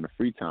 On the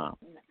free time.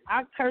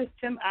 I cursed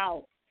him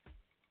out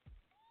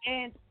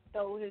and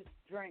stole his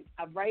drink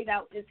right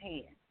out his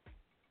hand.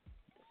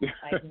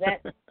 Like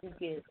that you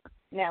get.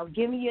 Now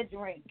give me your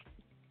drink.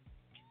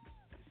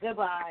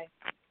 Goodbye.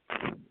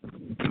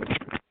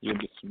 You're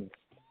dismissed.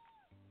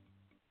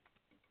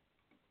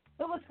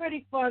 It was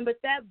pretty fun, but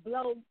that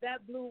blew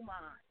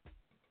mine.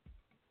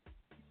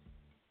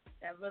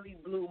 That really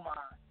blew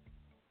mine.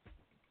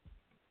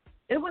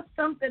 It was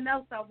something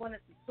else I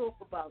wanted to talk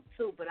about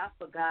too, but I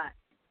forgot.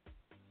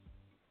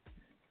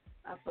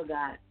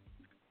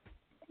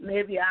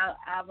 Maybe I'm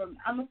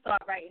gonna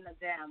start writing it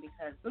down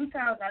because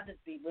sometimes I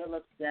just be real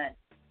upset.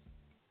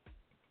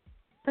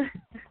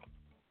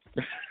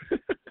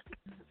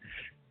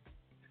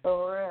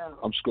 For real.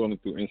 I'm scrolling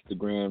through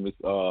Instagram.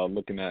 It's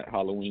looking at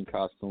Halloween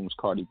costumes.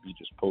 Cardi B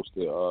just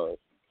posted a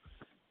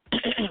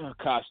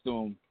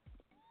costume.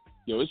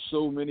 Yo, it's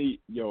so many.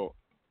 Yo,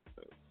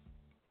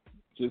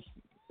 just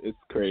it's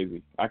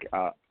crazy.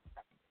 To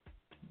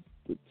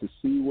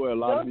see where a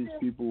lot of these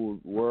people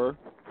were,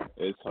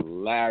 it's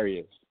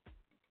hilarious.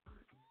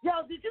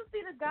 Yo, did you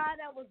see the guy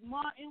that was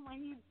Martin when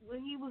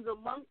he was a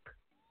monk?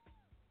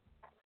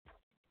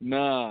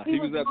 Nah, he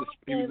was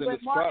in the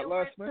spot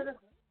last night.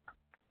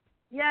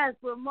 Yes,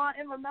 when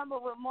Martin went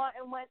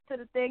to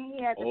the thing, he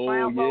had the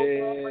brown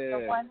robe with the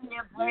one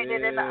hair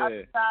braided and the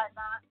other side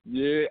not.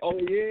 Yeah,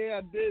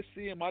 I did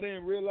see him. I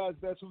didn't realize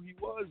that's who he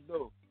was,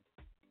 though.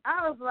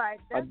 I was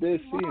like, I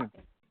did see him.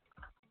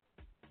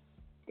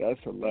 That's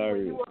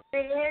hilarious. When you a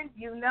fan,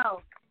 you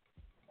know.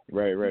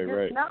 Right.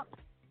 No.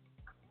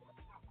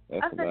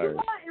 That's I said, hilarious.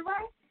 you Martin,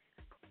 right?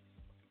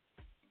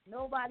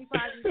 Nobody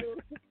probably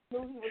knew he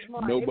was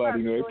Martin.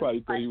 Nobody knew. They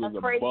probably thought he was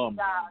a bum.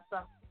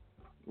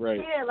 Right.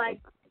 Yeah,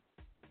 like,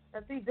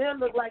 cause he did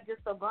look like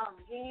just a bum.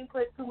 He ain't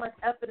put too much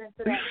effort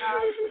into that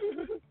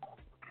house.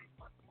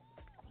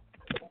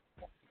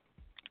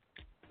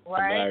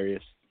 Right?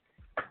 Hilarious.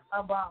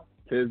 A bum.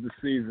 Tis the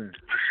season.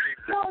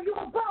 No, you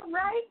a bum,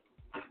 right?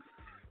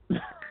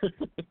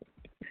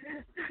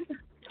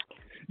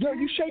 Yo,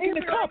 you shaking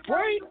the cup,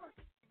 right?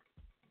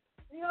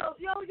 Yo,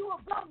 you a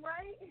bum,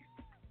 right?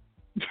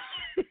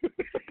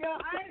 Yo,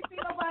 I ain't seen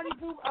nobody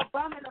do a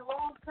bum in a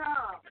long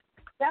time.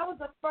 That was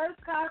the first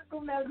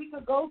costume that we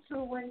could go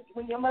to when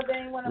your mother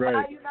ain't want to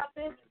buy you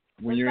nothing.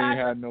 When you ain't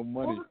had no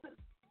money.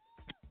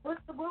 What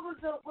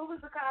was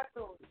the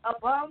costume? A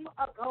bum,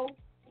 a ghost.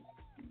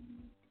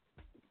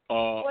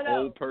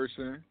 Old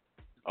person,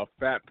 a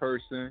fat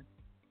person,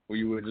 where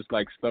you would just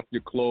like stuff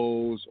your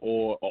clothes,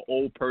 or an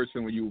old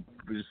person where you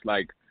just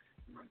like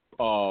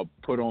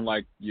put on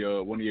like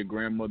one of your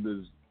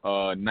grandmother's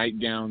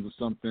nightgowns or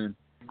something.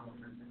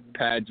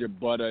 Pad your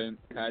butt,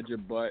 pad your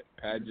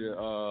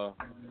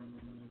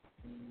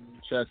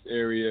chest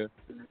area.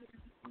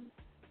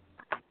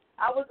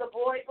 I was a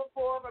boy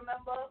before,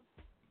 remember?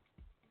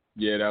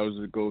 Yeah, that was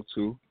the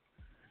go-to.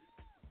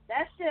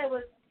 That shit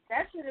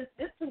is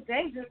it's too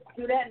dangerous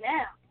to do that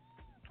now.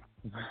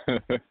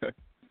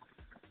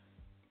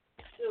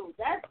 Shoot,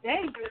 that's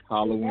dangerous.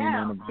 Halloween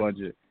on a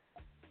budget.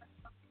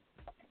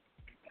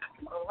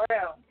 For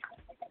real.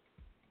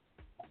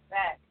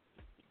 That.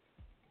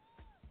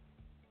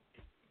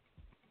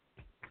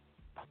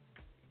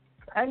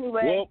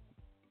 Anyway. Well,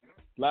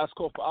 last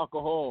call for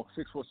alcohol,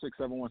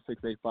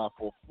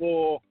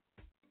 646-716-8544.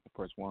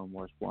 Press 1,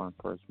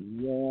 press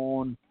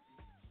 1.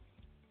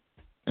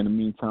 In the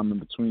meantime, in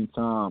between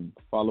time,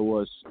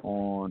 follow us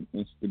on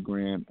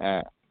Instagram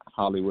at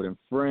Hollywood and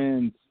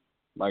Friends.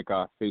 Like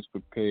our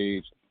Facebook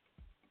page,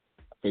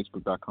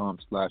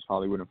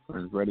 facebook.com/Hollywood and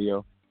Friends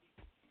Radio.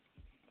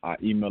 Our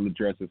email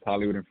address is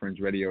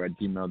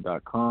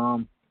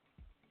hollywoodandfriendsradio@gmail.com.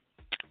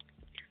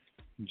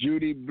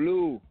 Judy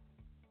Blue,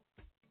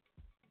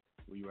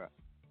 where you at?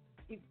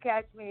 You can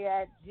catch me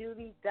at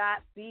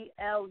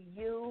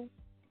judy.blu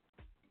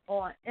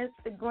on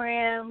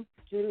Instagram,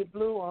 Judy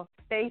Blue on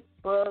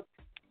Facebook.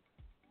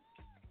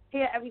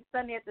 Here every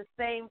Sunday at the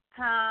same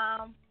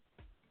time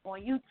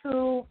on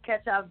YouTube.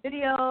 Catch our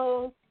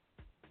videos.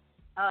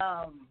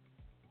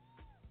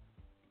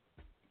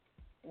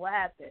 What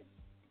happened?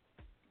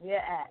 We're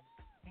at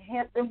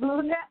Hampton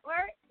Blue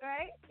Network,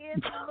 right?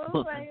 Hampton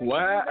Blue.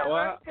 What?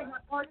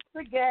 Don't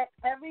forget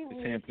every week.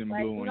 It's Hampton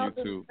Blue on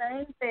YouTube. Do the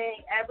same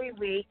thing every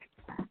week.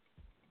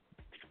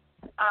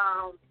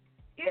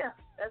 Yeah,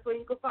 that's where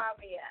you can find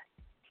me at.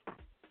 You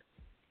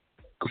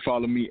can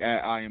follow me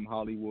at I Am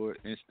Hollywood,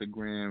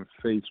 Instagram,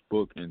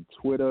 Facebook, and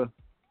Twitter.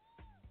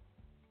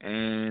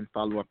 And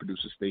follow our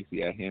producer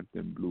Stacy at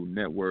Hampton Blue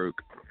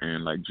Network.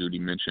 And like Judy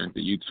mentioned,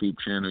 the YouTube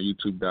channel,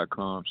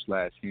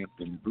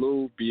 youtube.com/Hampton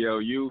Blue,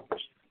 BLU.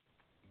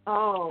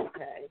 Oh,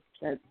 okay.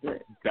 That's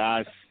good.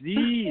 That's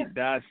it.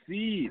 That's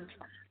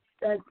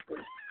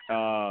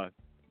good.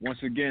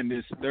 Once again,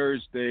 this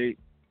Thursday,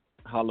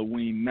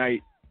 Halloween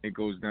night, it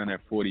goes down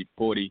at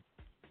 4040.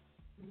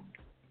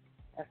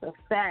 That's a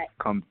fact.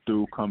 Come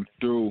through.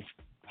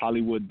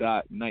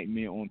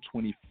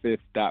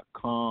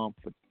 Hollywood.nightmareon25th.com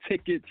for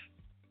tickets.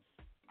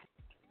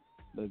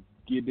 Let's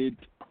get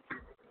it.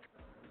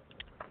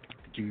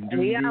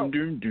 We out.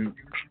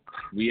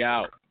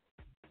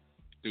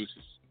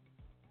 Deuces.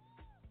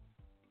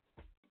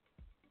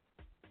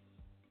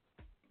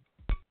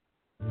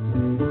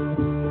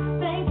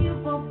 Thank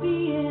you for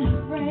being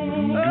a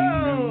friend.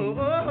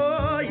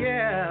 Oh,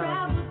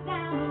 yeah.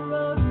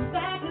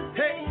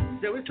 Hey,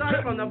 so we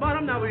started from the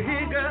bottom, now we're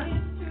here, girl.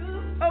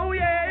 Oh,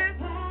 yeah.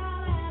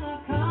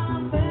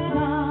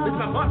 This is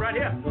my part right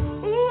here.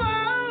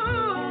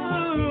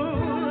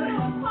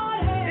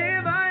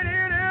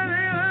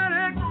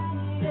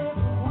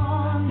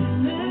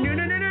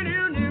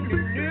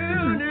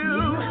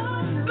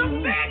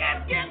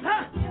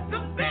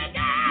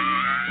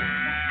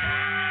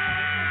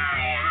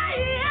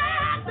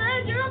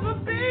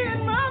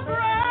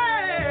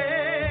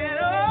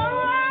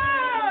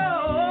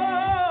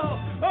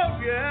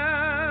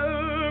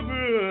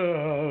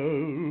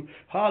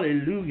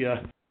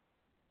 Hallelujah.